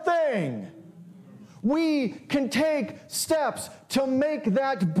that a thing? We can take steps to make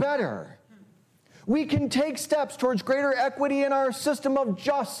that better. We can take steps towards greater equity in our system of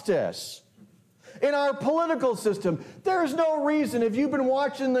justice, in our political system. There's no reason, if you've been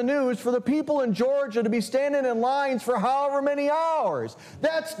watching the news, for the people in Georgia to be standing in lines for however many hours.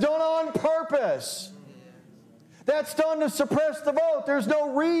 That's done on purpose. That's done to suppress the vote. There's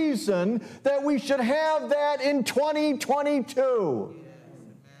no reason that we should have that in 2022.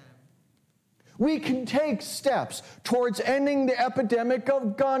 We can take steps towards ending the epidemic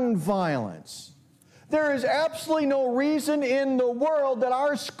of gun violence. There is absolutely no reason in the world that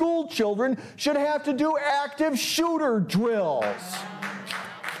our school children should have to do active shooter drills.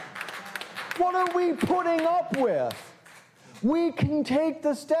 What are we putting up with? We can take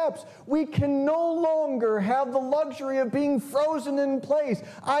the steps. We can no longer have the luxury of being frozen in place.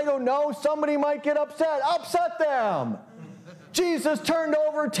 I don't know, somebody might get upset. Upset them. Jesus turned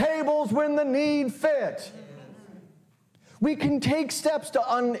over tables when the need fit. We can take steps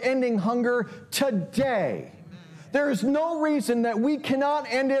to unending hunger today. There is no reason that we cannot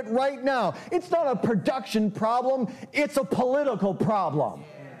end it right now. It's not a production problem, it's a political problem.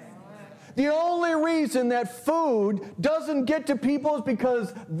 The only reason that food doesn't get to people is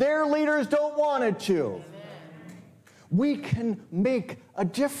because their leaders don't want it to. We can make a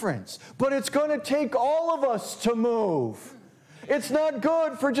difference, but it's going to take all of us to move. It's not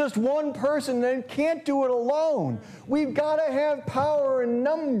good for just one person that can't do it alone. We've got to have power in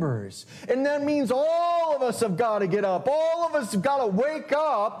numbers. And that means all of us have got to get up. All of us have got to wake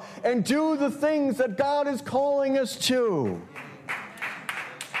up and do the things that God is calling us to.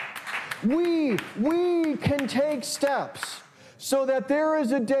 We can take steps so that there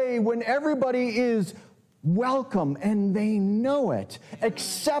is a day when everybody is welcome and they know it,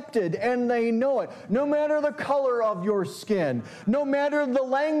 accepted and they know it, no matter the color of your skin, no matter the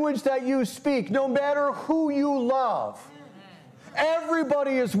language that you speak, no matter who you love.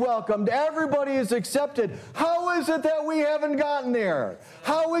 Everybody is welcomed. Everybody is accepted. How is it that we haven't gotten there?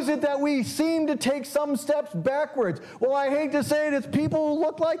 How is it that we seem to take some steps backwards? Well, I hate to say it, it's people who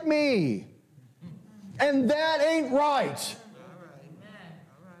look like me. And that ain't right.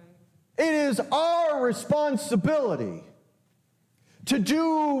 It is our responsibility to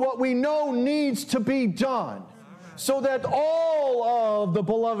do what we know needs to be done so that all of the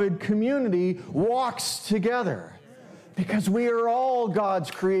beloved community walks together. Because we are all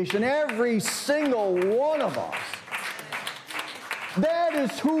God's creation, every single one of us. That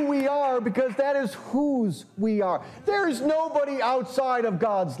is who we are because that is whose we are. There is nobody outside of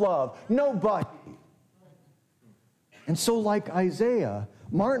God's love. Nobody. And so like Isaiah,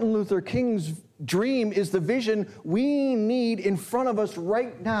 Martin Luther King's dream is the vision we need in front of us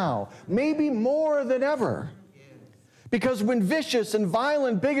right now, maybe more than ever. Because when vicious and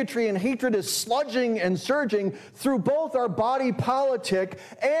violent bigotry and hatred is sludging and surging through both our body politic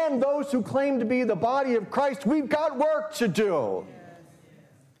and those who claim to be the body of Christ, we've got work to do.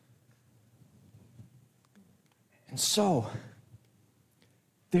 And so,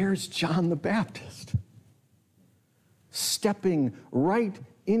 there's John the Baptist stepping right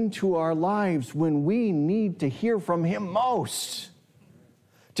into our lives when we need to hear from him most,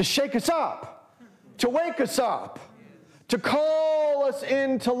 to shake us up, to wake us up, to call us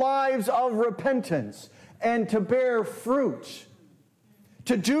into lives of repentance and to bear fruit,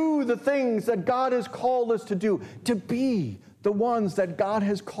 to do the things that God has called us to do, to be the ones that God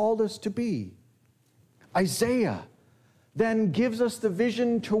has called us to be. Isaiah then gives us the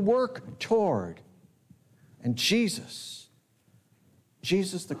vision to work toward. And Jesus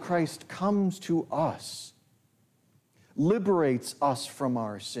the Christ comes to us, liberates us from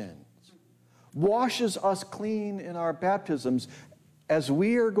our sins, washes us clean in our baptisms, as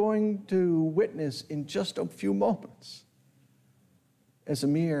we are going to witness in just a few moments, as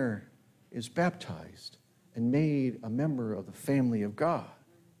Amir is baptized and made a member of the family of God.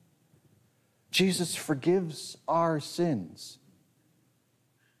 Jesus forgives our sins,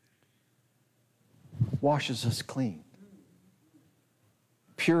 washes us clean,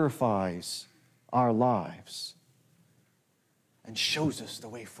 purifies our lives, and shows us the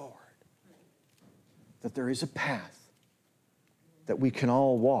way forward. That there is a path that we can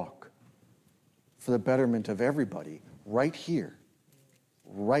all walk for the betterment of everybody right here,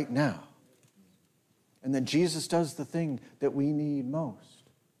 right now. And then Jesus does the thing that we need most.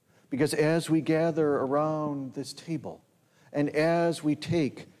 Because as we gather around this table, and as we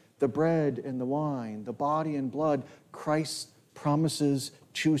take the bread and the wine, the body and blood, Christ promises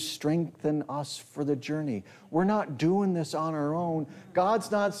to strengthen us for the journey. We're not doing this on our own.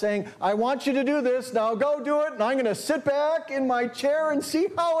 God's not saying, I want you to do this, now go do it, and I'm going to sit back in my chair and see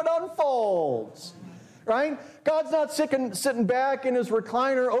how it unfolds. Right? God's not sitting back in his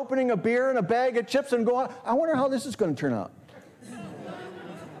recliner, opening a beer and a bag of chips and going, I wonder how this is going to turn out.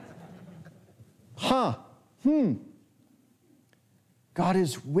 God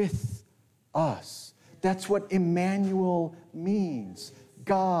is with us. That's what Emmanuel means.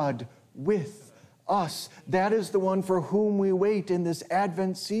 God with us. That is the one for whom we wait in this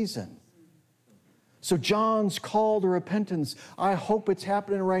Advent season. So John's call to repentance, I hope it's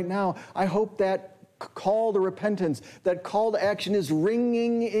happening right now. I hope that call to repentance, that call to action is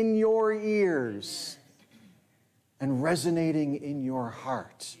ringing in your ears and resonating in your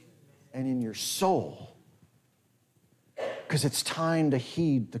heart and in your soul. Because it's time to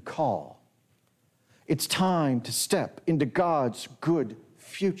heed the call. It's time to step into God's good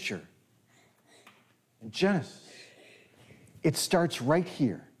future. In Genesis, it starts right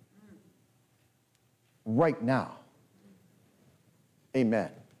here, right now. Amen.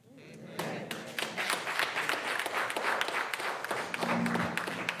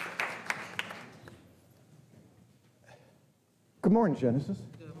 Good morning, Genesis.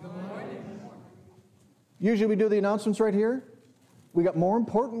 Good morning. Usually we do the announcements right here. We got more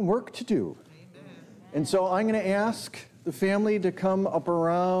important work to do. And so I'm going to ask the family to come up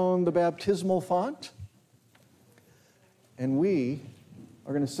around the baptismal font. And we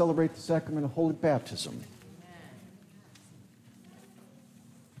are going to celebrate the sacrament of holy baptism.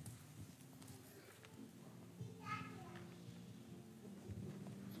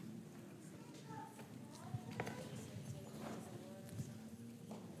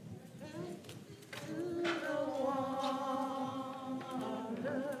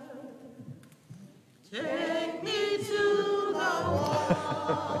 Take me to the water.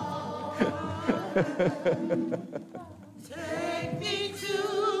 Take me to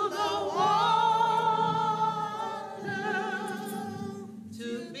the water to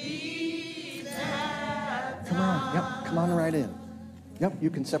be baptized. Come on, yep, come on right in. Yep, you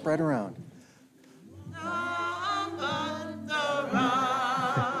can step right around.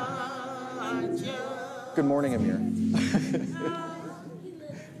 Good morning, Amir.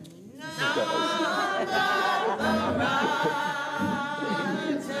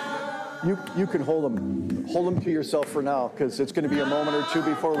 You can hold them to yourself for now, because it's going to be a moment or two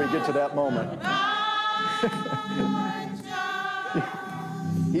before we get to that moment.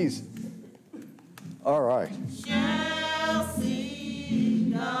 He's all right.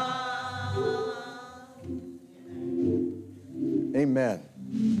 Amen.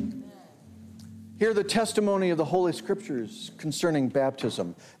 Hear the testimony of the Holy Scriptures concerning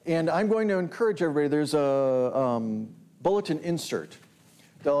baptism. And I'm going to encourage everybody, there's a bulletin insert.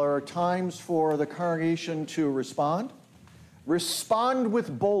 There are times for the congregation to respond. Respond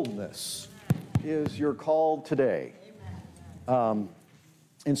with boldness is your call today. And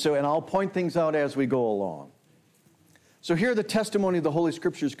I'll point things out as we go along. So hear the testimony of the Holy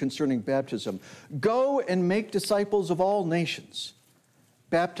Scriptures concerning baptism. Go and make disciples of all nations,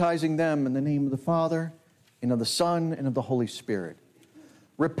 baptizing them in the name of the Father, and of the Son, and of the Holy Spirit.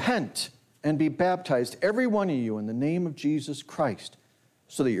 Repent and be baptized, every one of you, in the name of Jesus Christ,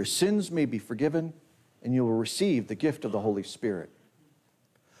 so that your sins may be forgiven, and you will receive the gift of the Holy Spirit.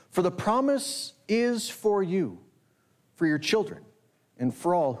 For the promise is for you, for your children, and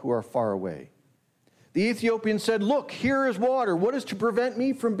for all who are far away. The Ethiopian said, "Look, here is water. What is to prevent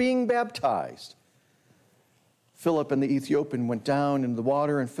me from being baptized?" Philip and the Ethiopian went down into the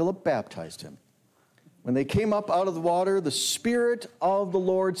water, and Philip baptized him. When they came up out of the water, the Spirit of the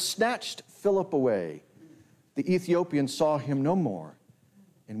Lord snatched Philip away. The Ethiopian saw him no more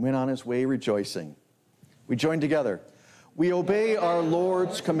and went on his way rejoicing. We join together. We obey our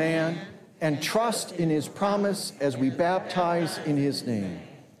Lord's command and trust in his promise as we baptize in his name.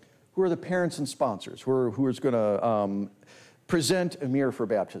 Who are the parents and sponsors? Who is going to present Amir for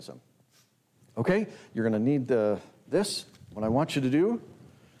baptism? Okay, you're going to need this. What I want you to do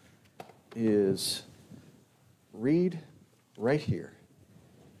is read right here.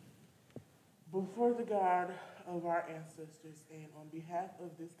 Before the God of our ancestors and on behalf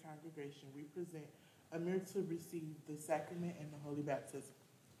of this congregation, we present Amir to receive the sacrament and the holy baptism.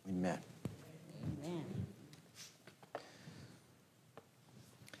 Amen. Amen.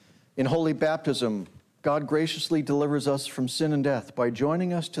 In holy baptism, God graciously delivers us from sin and death by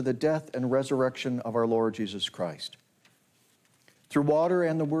joining us to the death and resurrection of our Lord Jesus Christ. Through water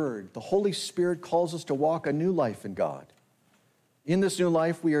and the Word, the Holy Spirit calls us to walk a new life in God. In this new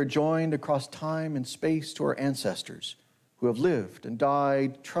life, we are joined across time and space to our ancestors who have lived and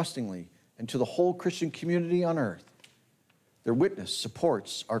died trustingly, and to the whole Christian community on earth. Their witness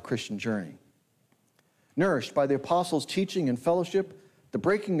supports our Christian journey. Nourished by the apostles' teaching and fellowship, the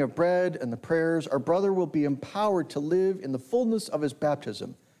breaking of bread and the prayers, our brother will be empowered to live in the fullness of his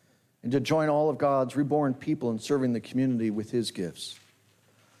baptism and to join all of God's reborn people in serving the community with his gifts.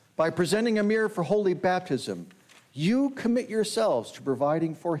 By presenting Amir for holy baptism, you commit yourselves to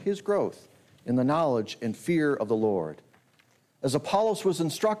providing for his growth in the knowledge and fear of the Lord. As Apollos was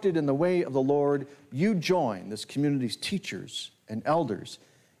instructed in the way of the Lord, you join this community's teachers and elders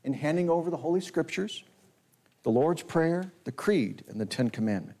in handing over the Holy Scriptures, the Lord's Prayer, the Creed, and the Ten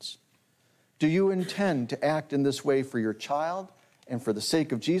Commandments. Do you intend to act in this way for your child and for the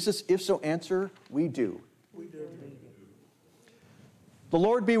sake of Jesus? If so, answer, we do. We do. The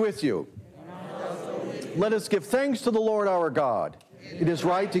Lord be with you. Let us give thanks to the Lord our God. It It is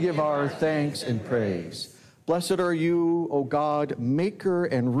right to give our thanks and praise. Blessed are you, O God, maker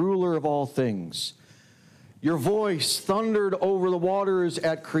and ruler of all things. Your voice thundered over the waters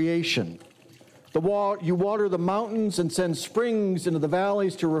at creation. You water the mountains and send springs into the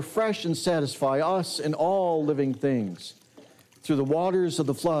valleys to refresh and satisfy us and all living things. Through the waters of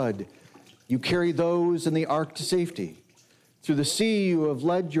the flood, you carry those in the ark to safety. Through the sea, you have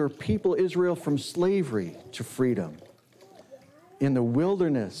led your people Israel from slavery to freedom. In the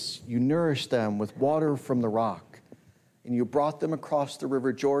wilderness, you nourished them with water from the rock, and you brought them across the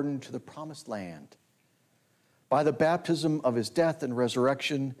river Jordan to the promised land. By the baptism of his death and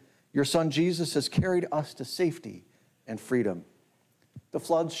resurrection, your Son Jesus has carried us to safety and freedom. The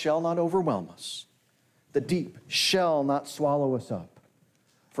floods shall not overwhelm us. The deep shall not swallow us up.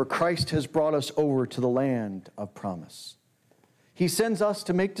 For Christ has brought us over to the land of promise. He sends us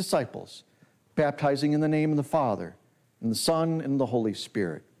to make disciples, baptizing in the name of the Father, and the Son, and the Holy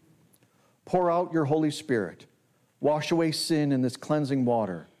Spirit. Pour out your Holy Spirit. Wash away sin in this cleansing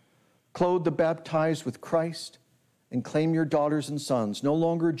water. Clothe the baptized with Christ, and claim your daughters and sons, no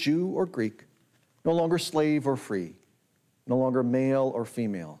longer Jew or Greek, no longer slave or free, no longer male or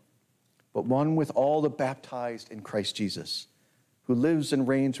female, but one with all the baptized in Christ Jesus, who lives and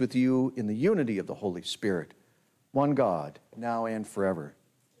reigns with you in the unity of the Holy Spirit, one God, now and forever.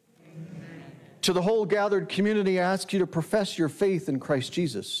 Amen. To the whole gathered community, I ask you to profess your faith in Christ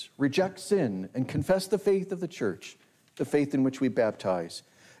Jesus, reject sin, and confess the faith of the church, the faith in which we baptize.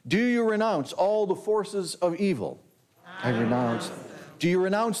 Do you renounce all the forces of evil? I renounce. Do you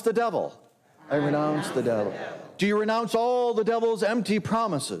renounce the devil? I renounce the devil. Do you renounce all the devil's empty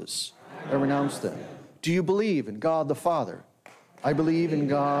promises? I renounce them. Do you believe in God the Father? I believe in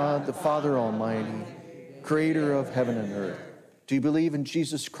God the Father Almighty, creator of heaven and earth. Do you believe in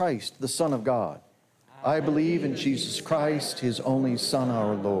Jesus Christ, the Son of God? I believe in Jesus Christ, his only Son,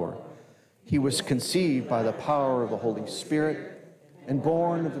 our Lord. He was conceived by the power of the Holy Spirit and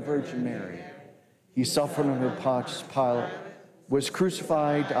born of the Virgin Mary. He suffered under Pontius Pilate, was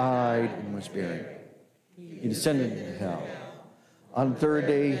crucified, died, and was buried. He descended into hell. On the third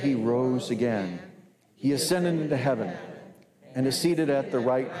day, he rose again. He ascended into heaven and is seated at the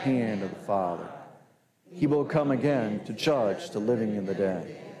right hand of the Father. He will come again to judge the living and the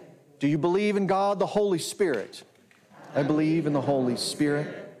dead. Do you believe in God, the Holy Spirit? I believe in the Holy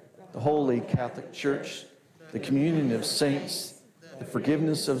Spirit, the Holy Catholic Church, the communion of saints, the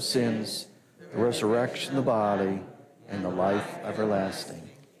forgiveness of sins, the resurrection of the body, and the life everlasting.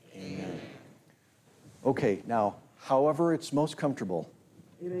 Amen. Okay, now, however it's most comfortable.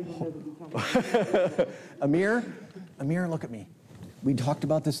 Amir, look at me. We talked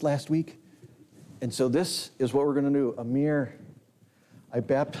about this last week, and so this is what we're going to do. Amir, I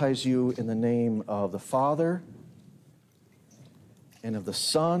baptize you in the name of the Father, and of the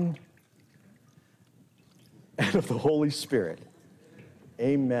Son, and of the Holy Spirit.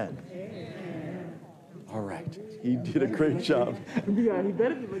 Amen. Amen. All right. He did a great job. Yeah, he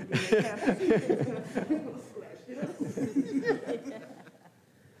better be looking at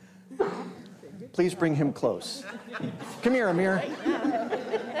that. Please bring him close. Come here, Amir.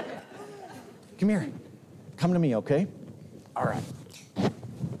 Come here. Come to me, okay? All right.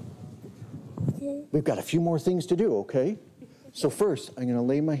 We've got a few more things to do, okay? So first, I'm going to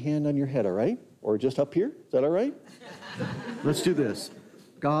lay my hand on your head, all right? Or just up here? Is that all right? Let's do this.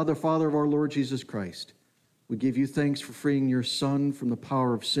 God, the Father of our Lord Jesus Christ, we give you thanks for freeing your Son from the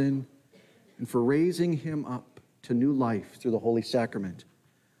power of sin and for raising him up to new life through the Holy Sacrament.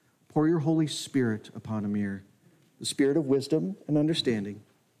 Pour your Holy Spirit upon Amir, the spirit of wisdom and understanding,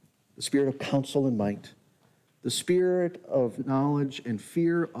 the spirit of counsel and might, the spirit of knowledge and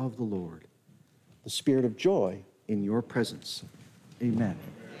fear of the Lord, the spirit of joy in your presence. Amen.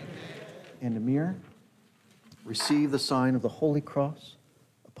 And Amir, receive the sign of the Holy Cross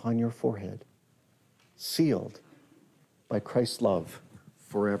upon your forehead, sealed by Christ's love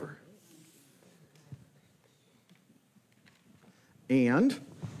forever. And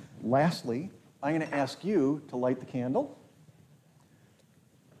lastly, I'm going to ask you to light the candle.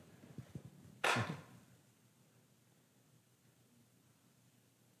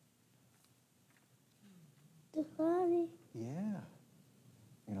 Yeah.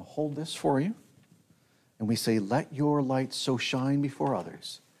 I'm going to hold this for you. And we say, let your light so shine before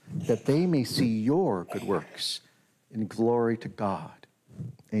others that they may see your good works in glory to God.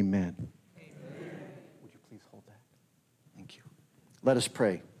 Amen. Amen. Would you please hold that? Thank you. Let us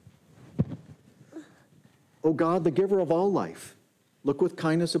pray. O God, the giver of all life, look with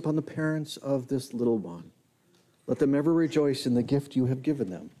kindness upon the parents of this little one. Let them ever rejoice in the gift you have given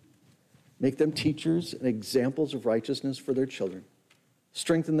them. Make them teachers and examples of righteousness for their children.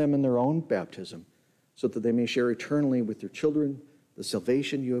 Strengthen them in their own baptism so that they may share eternally with their children the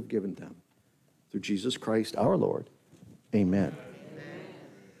salvation you have given them. Through Jesus Christ our Lord. Amen.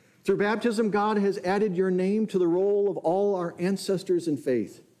 Through baptism, God has added your name to the roll of all our ancestors in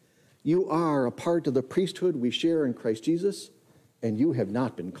faith. You are a part of the priesthood we share in Christ Jesus, and you have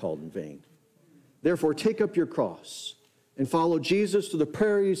not been called in vain. Therefore, take up your cross and follow Jesus to the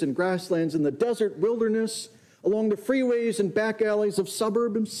prairies and grasslands in the desert wilderness, along the freeways and back alleys of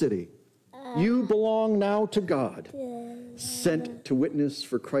suburb and city. You belong now to God, sent to witness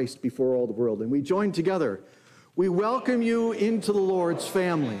for Christ before all the world. And we join together. We welcome you into the Lord's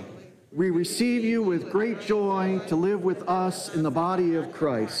family. We receive you with great joy to live with us in the body of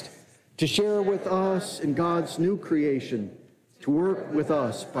Christ, to share with us in God's new creation, to work with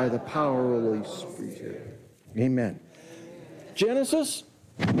us by the power of the Holy Spirit. Amen. Genesis,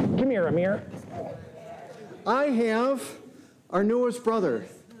 come here, Amir. I have our newest brother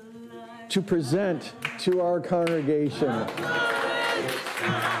to present to our congregation.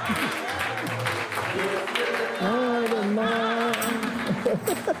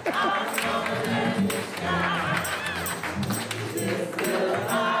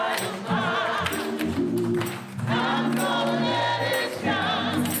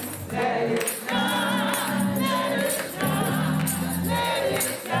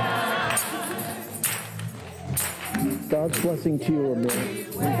 God's blessing to you, Amir.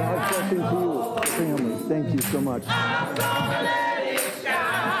 And God's blessing to you, family. Thank you so much.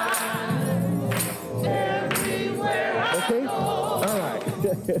 Okay? All right.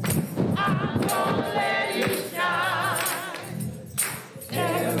 I'm gonna let it shine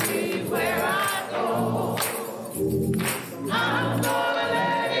everywhere I go. I'm gonna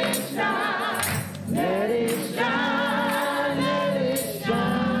let it shine, let it shine, let it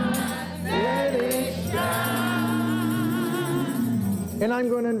shine, let it shine. And I'm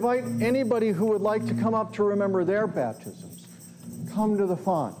going to invite anybody who would like to come up to remember their baptisms. Come to the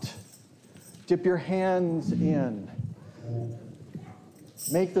font. Dip your hands in.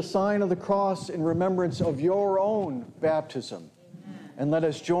 Make the sign of the cross in remembrance of your own baptism. And let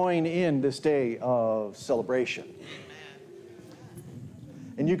us join in this day of celebration.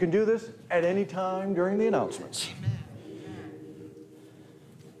 And you can do this at any time during the announcements.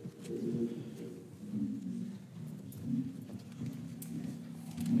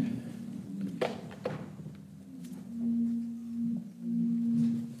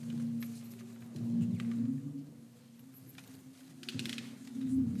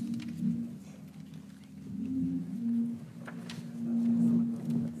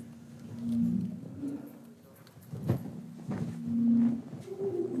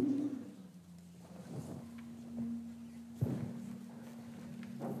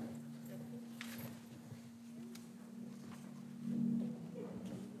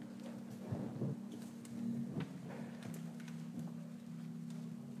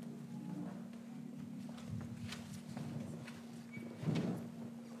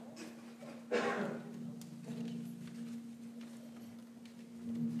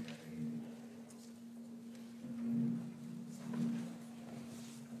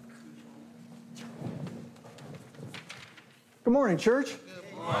 Good morning, church.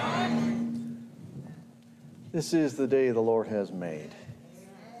 Good morning. This is the day the Lord has made,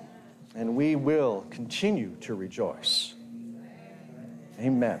 and we will continue to rejoice.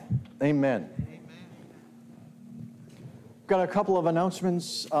 Amen. Amen. Got a couple of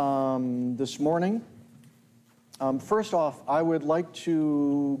announcements this morning. First off, I would like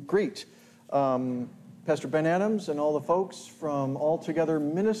to greet Pastor Ben Adams and all the folks from All Together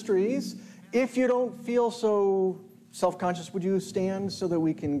Ministries. If you don't feel so self-conscious, would you stand so that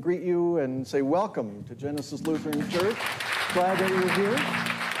we can greet you and say welcome to Genesis Lutheran Church? Glad that you're here.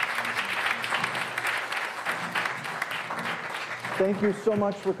 Thank you so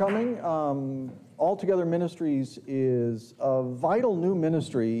much for coming. All Together Ministries is a vital new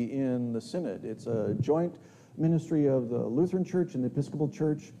ministry in the Synod. It's a joint ministry of the Lutheran Church and the Episcopal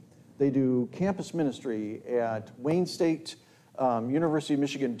Church. They do campus ministry at Wayne State, University of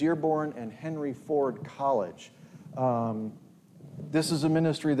Michigan Dearborn, and Henry Ford College. This is a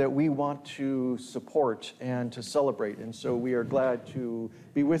ministry that we want to support and to celebrate, and so we are glad to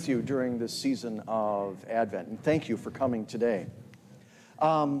be with you during this season of Advent, and thank you for coming today.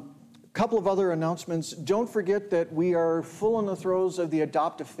 Couple of other announcements. Don't forget that we are full in the throes of the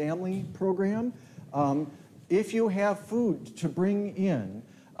Adopt a Family program. If you have food to bring in,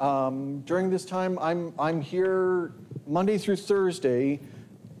 during this time, I'm here Monday through Thursday,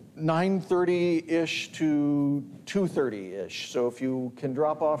 9:30-ish to 2:30-ish. So if you can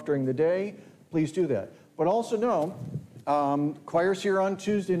drop off during the day, please do that. But also know, Choir's here on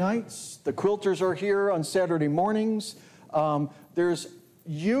Tuesday nights. The quilters are here on Saturday mornings. There's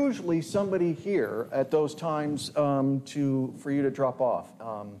usually somebody here at those times for you to drop off.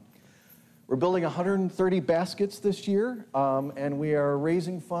 We're building 130 baskets this year, and we are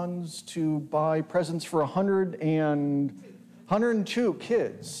raising funds to buy presents for 102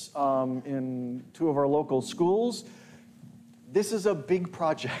 kids in 2 of our local schools. This is a big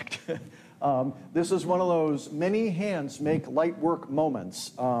project. This is one of those many hands make light work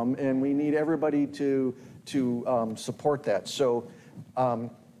moments, and we need everybody to support that. So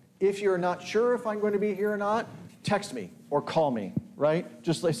if you're not sure if I'm going to be here or not, text me or call me, right?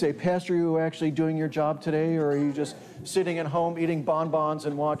 Just like say, Pastor, are you actually doing your job today, or are you just sitting at home eating bonbons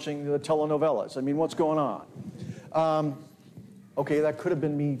and watching the telenovelas? I mean, what's going on? Okay, that could have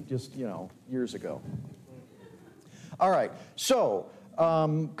been me just, years ago. All right, so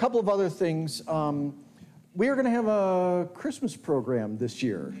a couple of other things. We are going to have a Christmas program this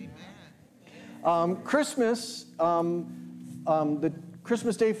year. Christmas, the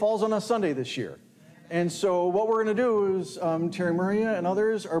Christmas Day falls on a Sunday this year. And so what we're going to do is Terry Maria and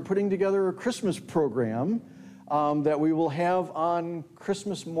others are putting together a Christmas program that we will have on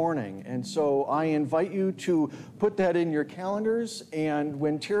Christmas morning. And so I invite you to put that in your calendars. And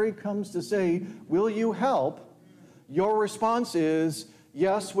when Terry comes to say, will you help? Your response is,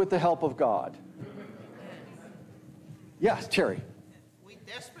 yes, with the help of God. Yes, Terry. We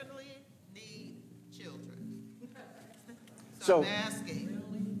desperately need children. So I'm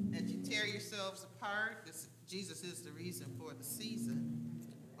asking that you tear yourselves apart. Jesus is the reason for the season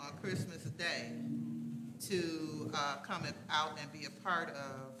on Christmas Day to come out and be a part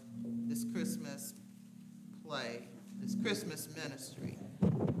of this Christmas play, this Christmas ministry.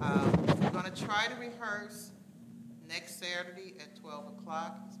 We're going to try to rehearse next Saturday at 12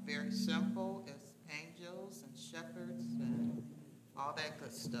 o'clock. It's very simple. It's angels and shepherds and all that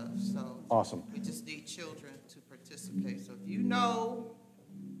good stuff. So awesome. We just need children to participate. So if you know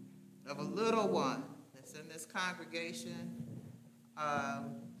of a little one that's in this congregation,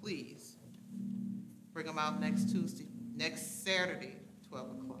 please bring them out next Saturday,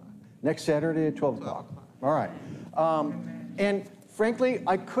 12 o'clock. Next Saturday at 12 o'clock. All right. And frankly,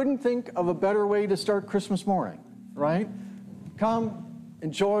 I couldn't think of a better way to start Christmas morning, right? Come,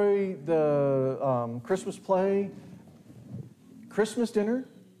 enjoy the Christmas play. Christmas dinner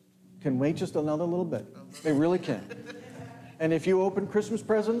can wait just another little bit. They really can. And if you open Christmas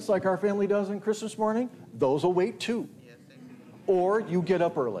presents like our family does on Christmas morning, those will wait too. Or you get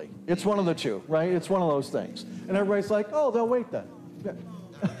up early. It's one of the two, right? It's one of those things. And everybody's like, oh, they'll wait then. Yeah.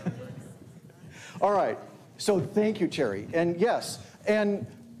 All right. So thank you, Terry. And yes, and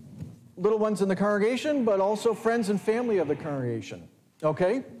little ones in the congregation, but also friends and family of the congregation.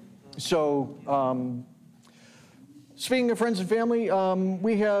 Okay? So speaking of friends and family,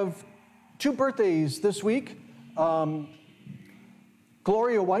 we have 2 birthdays this week.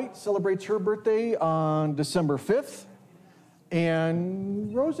 Gloria White celebrates her birthday on December 5th.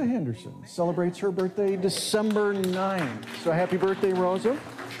 And Rosa Henderson celebrates her birthday December 9th. So happy birthday, Rosa.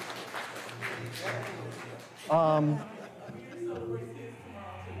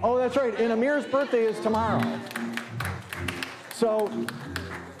 Oh, that's right. And Amir's birthday is tomorrow. So,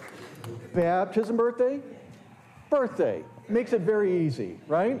 baptism birthday, makes it very easy,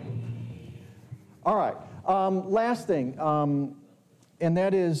 right? All right. Last thing, and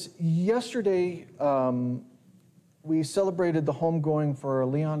that is yesterday we celebrated the homegoing for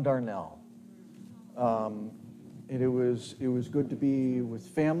Leon Darnell. And it was good to be with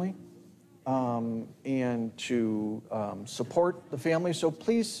family. And to support the family. So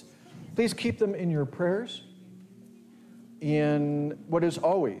please keep them in your prayers in what is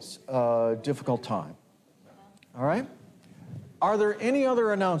always a difficult time. All right? Are there any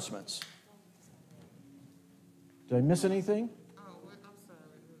other announcements? Did I miss anything? Oh,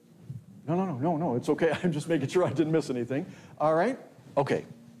 I'm sorry. No, it's okay. I'm just making sure I didn't miss anything. All right? Okay.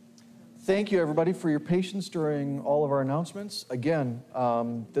 Thank you, everybody, for your patience during all of our announcements. Again,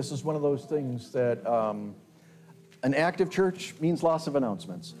 this is one of those things that an active church means lots of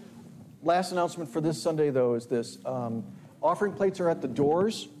announcements. Last announcement for this Sunday, though, is this. Offering plates are at the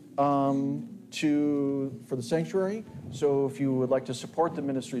doors for the sanctuary. So if you would like to support the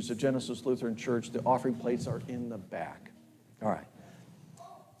ministries of Genesis Lutheran Church, the offering plates are in the back. All right.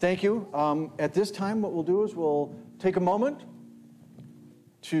 Thank you. At this time, what we'll do is we'll take a moment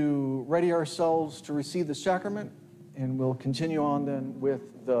to ready ourselves to receive the sacrament, and we'll continue on then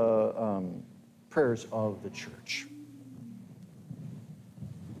with the prayers of the church.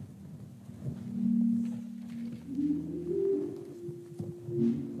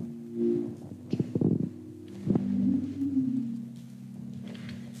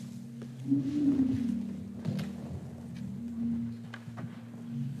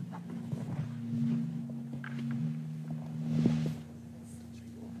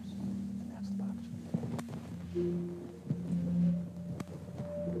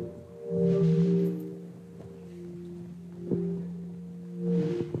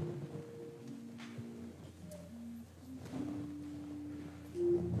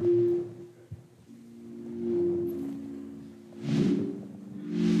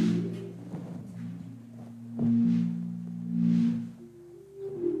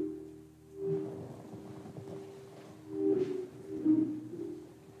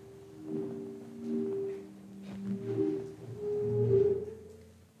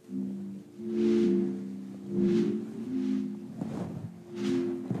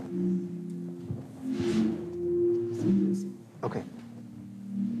 Okay.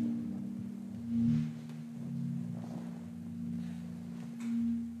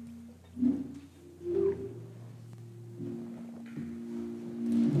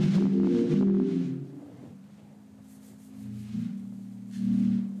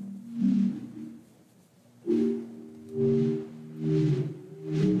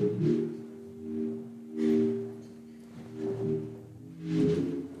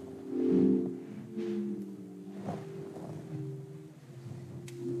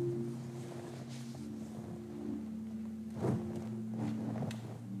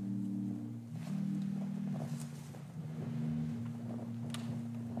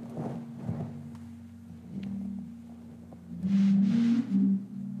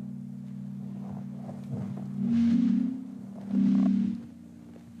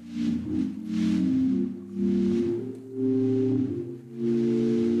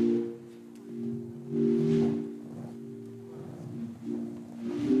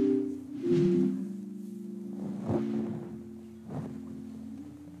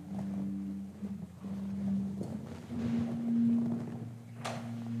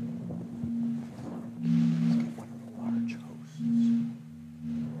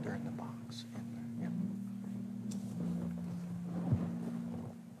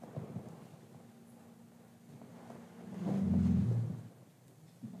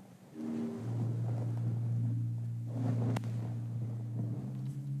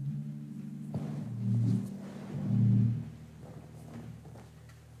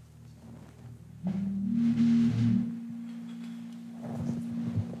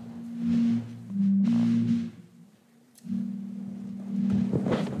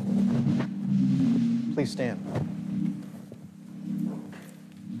 Please stand.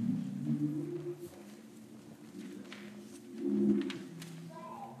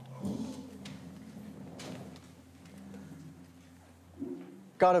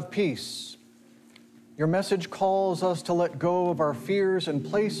 God of peace, your message calls us to let go of our fears and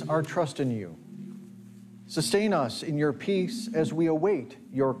place our trust in you. Sustain us in your peace as we await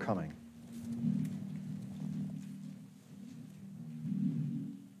your coming.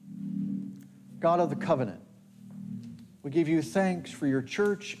 God of the covenant, we give you thanks for your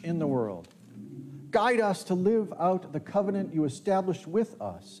church in the world. Guide us to live out the covenant you established with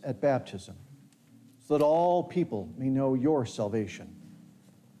us at baptism, so that all people may know your salvation.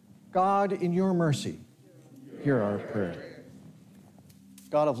 God, in your mercy, hear our prayer.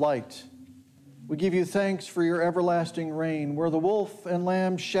 God of light, we give you thanks for your everlasting reign, where the wolf and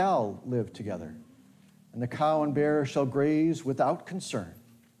lamb shall live together, and the cow and bear shall graze without concern.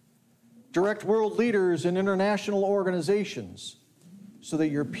 Direct world leaders and international organizations so that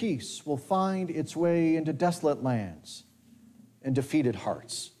your peace will find its way into desolate lands and defeated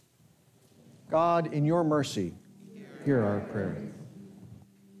hearts. God, in your mercy, hear our prayer.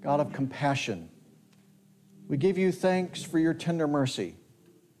 God of compassion, we give you thanks for your tender mercy.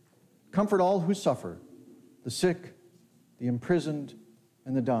 Comfort all who suffer, the sick, the imprisoned,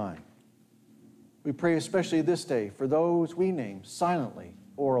 and the dying. We pray especially this day for those we name silently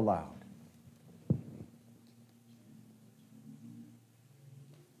or aloud.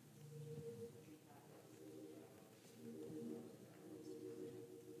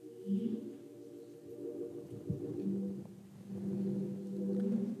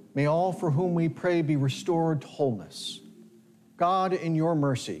 May all for whom we pray be restored to wholeness. God, in your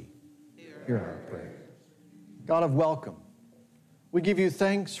mercy, hear our prayer. God of welcome, we give you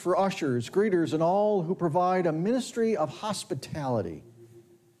thanks for ushers, greeters, and all who provide a ministry of hospitality.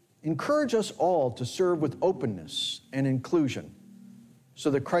 Encourage us all to serve with openness and inclusion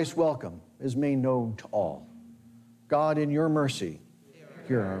so that Christ's welcome is made known to all. God, in your mercy,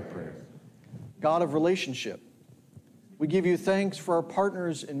 hear our prayer. God of relationship, we give you thanks for our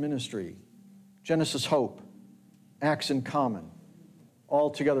partners in ministry, Genesis Hope, Acts in Common,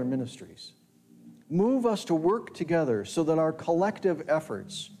 Altogether Ministries. Move us to work together so that our collective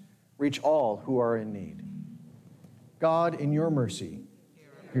efforts reach all who are in need. God, in your mercy,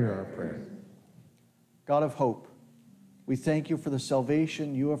 hear our prayer. God of hope, we thank you for the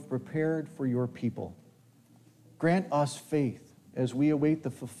salvation you have prepared for your people. Grant us faith as we await the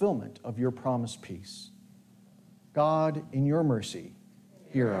fulfillment of your promised peace. God, in your mercy,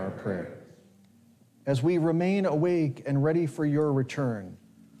 hear our prayer. As we remain awake and ready for your return,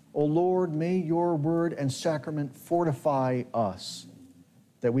 O Lord, may your word and sacrament fortify us,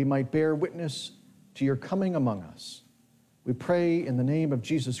 that we might bear witness to your coming among us. We pray in the name of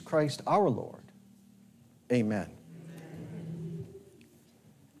Jesus Christ, our Lord. Amen.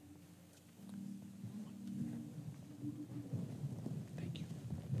 Thank you.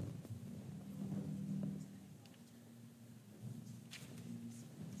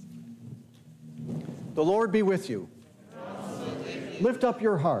 The Lord be with you. Lift up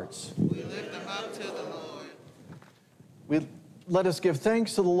your hearts. We lift them up to the Lord. Let us give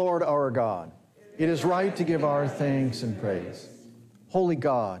thanks to the Lord our God. It is right to give our thanks and praise. Holy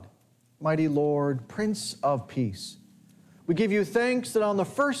God, mighty Lord, Prince of Peace, we give you thanks that on the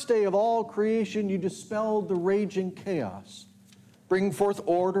first day of all creation you dispelled the raging chaos, bringing forth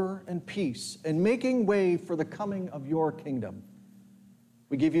order and peace, and making way for the coming of your kingdom.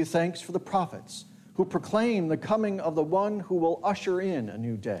 We give you thanks for the prophets who proclaim the coming of the one who will usher in a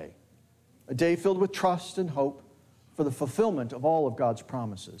new day, a day filled with trust and hope for the fulfillment of all of God's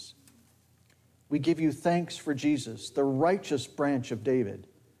promises. We give you thanks for Jesus, the righteous branch of David,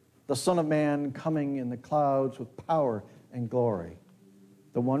 the Son of Man coming in the clouds with power and glory,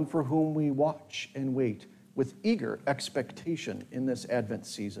 the one for whom we watch and wait with eager expectation in this Advent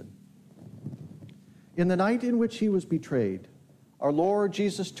season. In the night in which he was betrayed, our Lord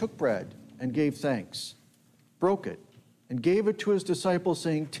Jesus took bread and gave thanks, broke it, and gave it to his disciples,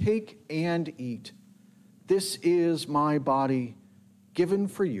 saying, "Take and eat. This is my body given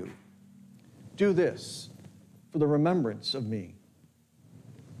for you. Do this for the remembrance of me."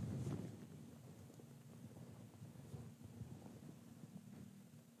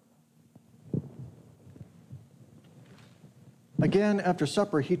 Again, after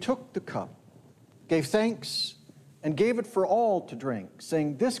supper, he took the cup, gave thanks, and gave it for all to drink,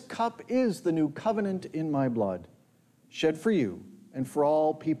 saying, "This cup is the new covenant in my blood, shed for you and for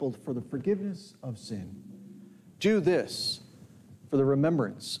all people for the forgiveness of sin. Do this for the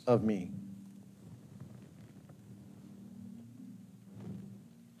remembrance of me."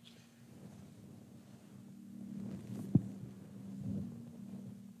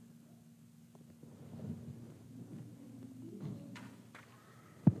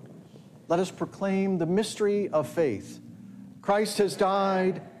 Let us proclaim the mystery of faith. Christ has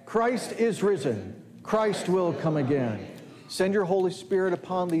died. Christ is risen. Christ will come again. Send your Holy Spirit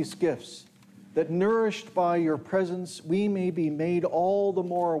upon these gifts, that nourished by your presence, we may be made all the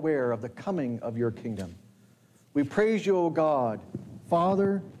more aware of the coming of your kingdom. We praise you, O God,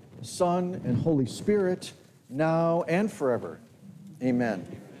 Father, Son, and Holy Spirit, now and forever. Amen.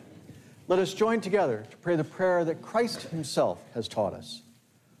 Let us join together to pray the prayer that Christ himself has taught us.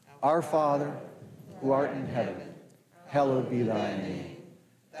 Our Father, who art in heaven, hallowed be thy name.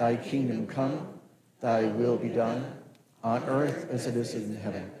 Thy kingdom come, thy will be done, on earth as it is in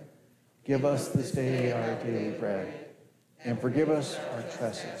heaven. Give us this day our daily bread, and forgive us our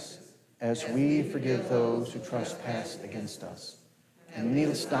trespasses, as we forgive those who trespass against us. And lead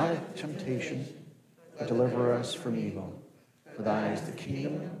us not into temptation, but deliver us from evil. For thine is the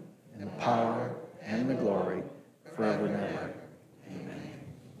kingdom, and the power, and the glory, forever and ever. Amen.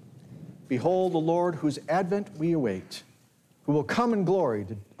 Behold the Lord, whose advent we await, who will come in glory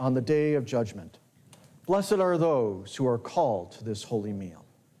on the day of judgment. Blessed are those who are called to this holy meal.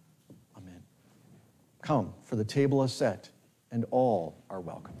 Amen. Come, for the table is set, and all are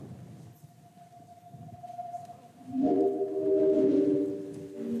welcome.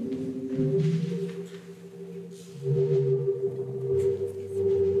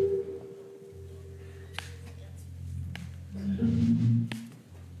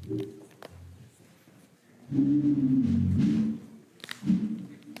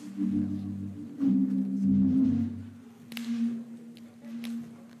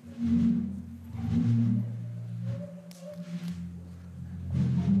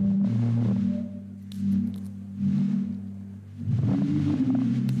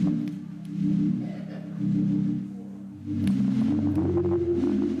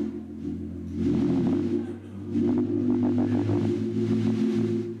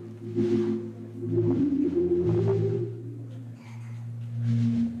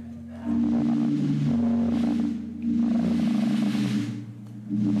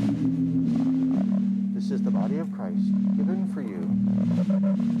 This is the body of Christ given for you.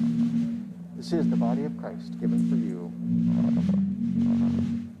 This is the body of Christ given for you.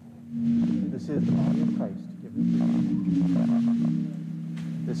 This is the body of Christ given for you.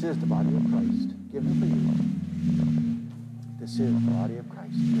 This is the body of Christ given for you. This is the body of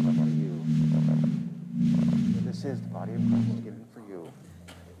Christ given for you. This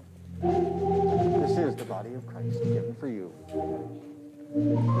is the body of Christ given for you.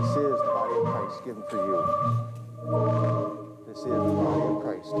 This is the body of Christ given for you. This is the body of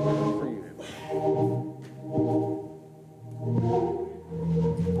Christ given for you.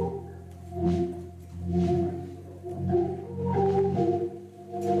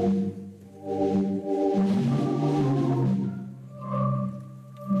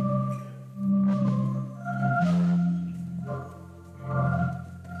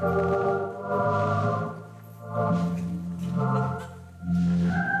 is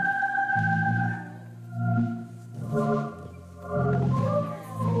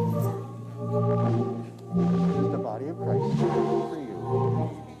the body of Christ given for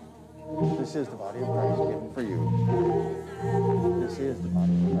you. This is the body of Christ given for you. This is the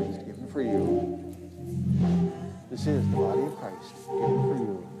body of Christ given for you. This is the body of Christ given for you.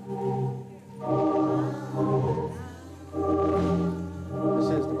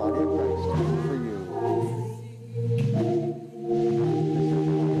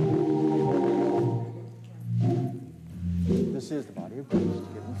 This is the body of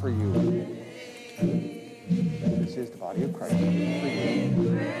Christ given for you. This is the body of Christ given for you. This is the body of Christ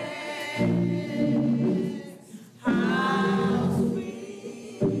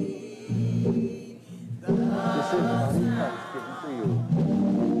given for you.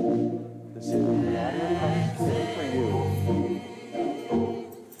 This is the body of Christ given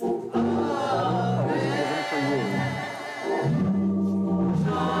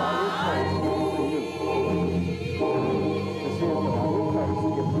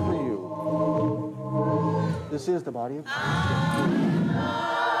for you. This is the body of Christ.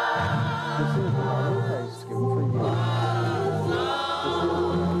 This is the body of Christ given for you.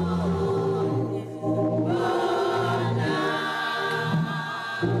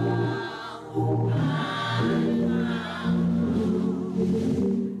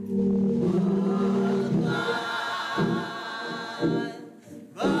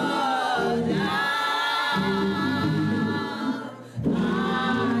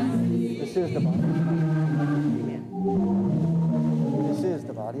 This is the body of Christ given for you. This is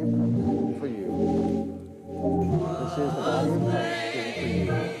the body of Christ given for you. This is the body of Christ given for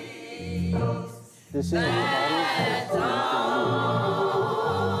you.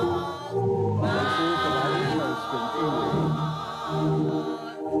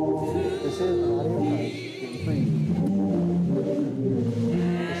 This is the body of Christ given for you. This is the body of Christ given for you.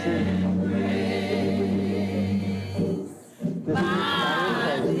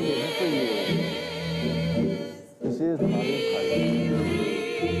 This is the body of Christ.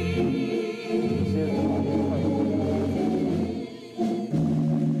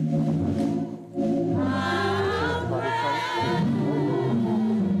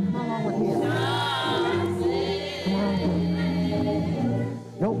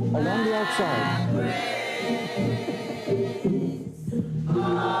 Nope, along the outside.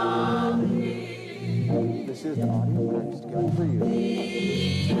 This is the body of Christ given for you.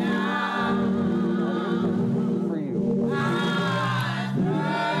 For you.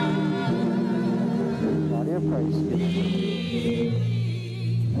 Body of Christ given for you.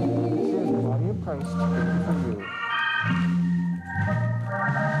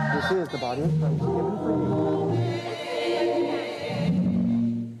 This is the body of Christ given for you.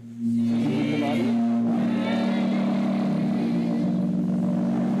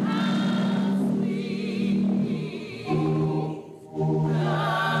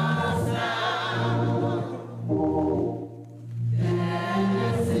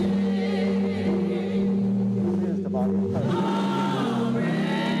 This is the body of Christ given for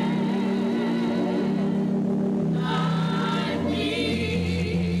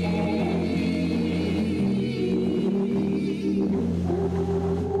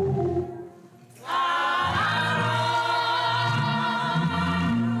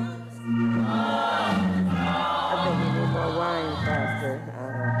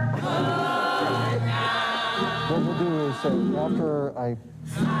After I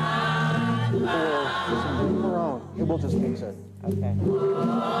pour some deeper out, it will just mix it. Okay.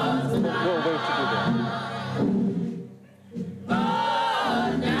 We'll wait to do that.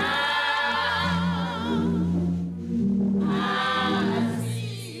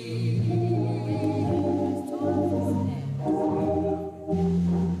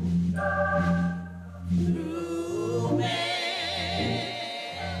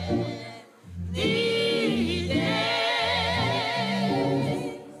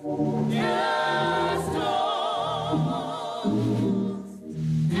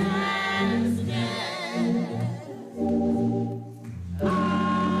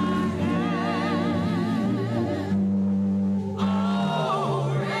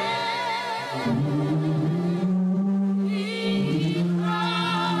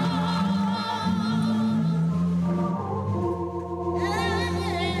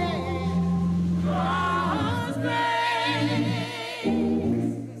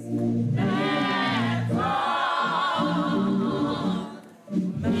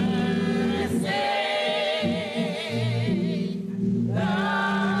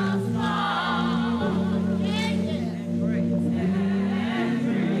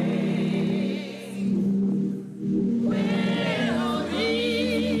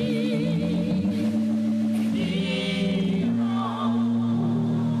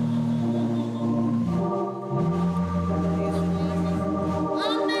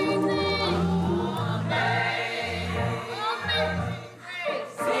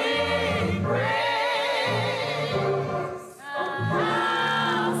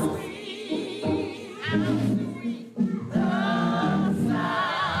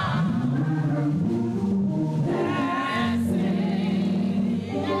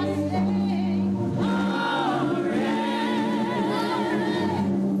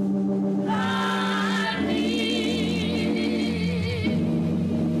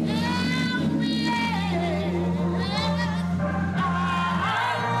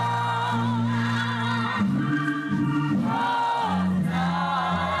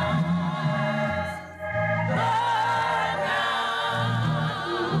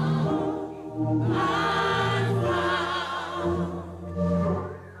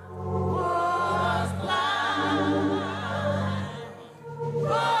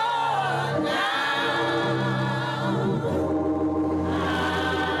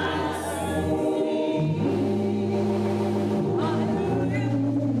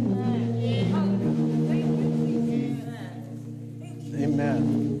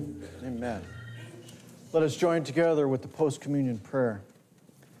 Let us join together with the post-communion prayer.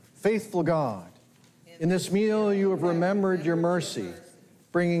 Faithful God, in this meal you have remembered your mercy,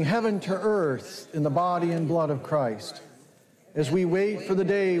 bringing heaven to earth in the body and blood of Christ. As we wait for the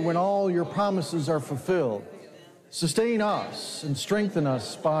day when all your promises are fulfilled, sustain us and strengthen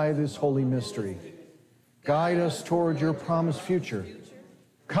us by this holy mystery. Guide us toward your promised future,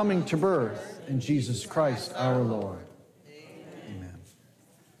 coming to birth in Jesus Christ our Lord. Amen.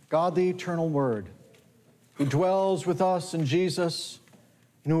 God, the eternal Word, who dwells with us in Jesus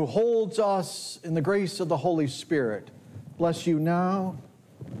and who holds us in the grace of the Holy Spirit, bless you now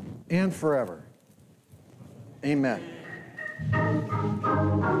and forever. Amen.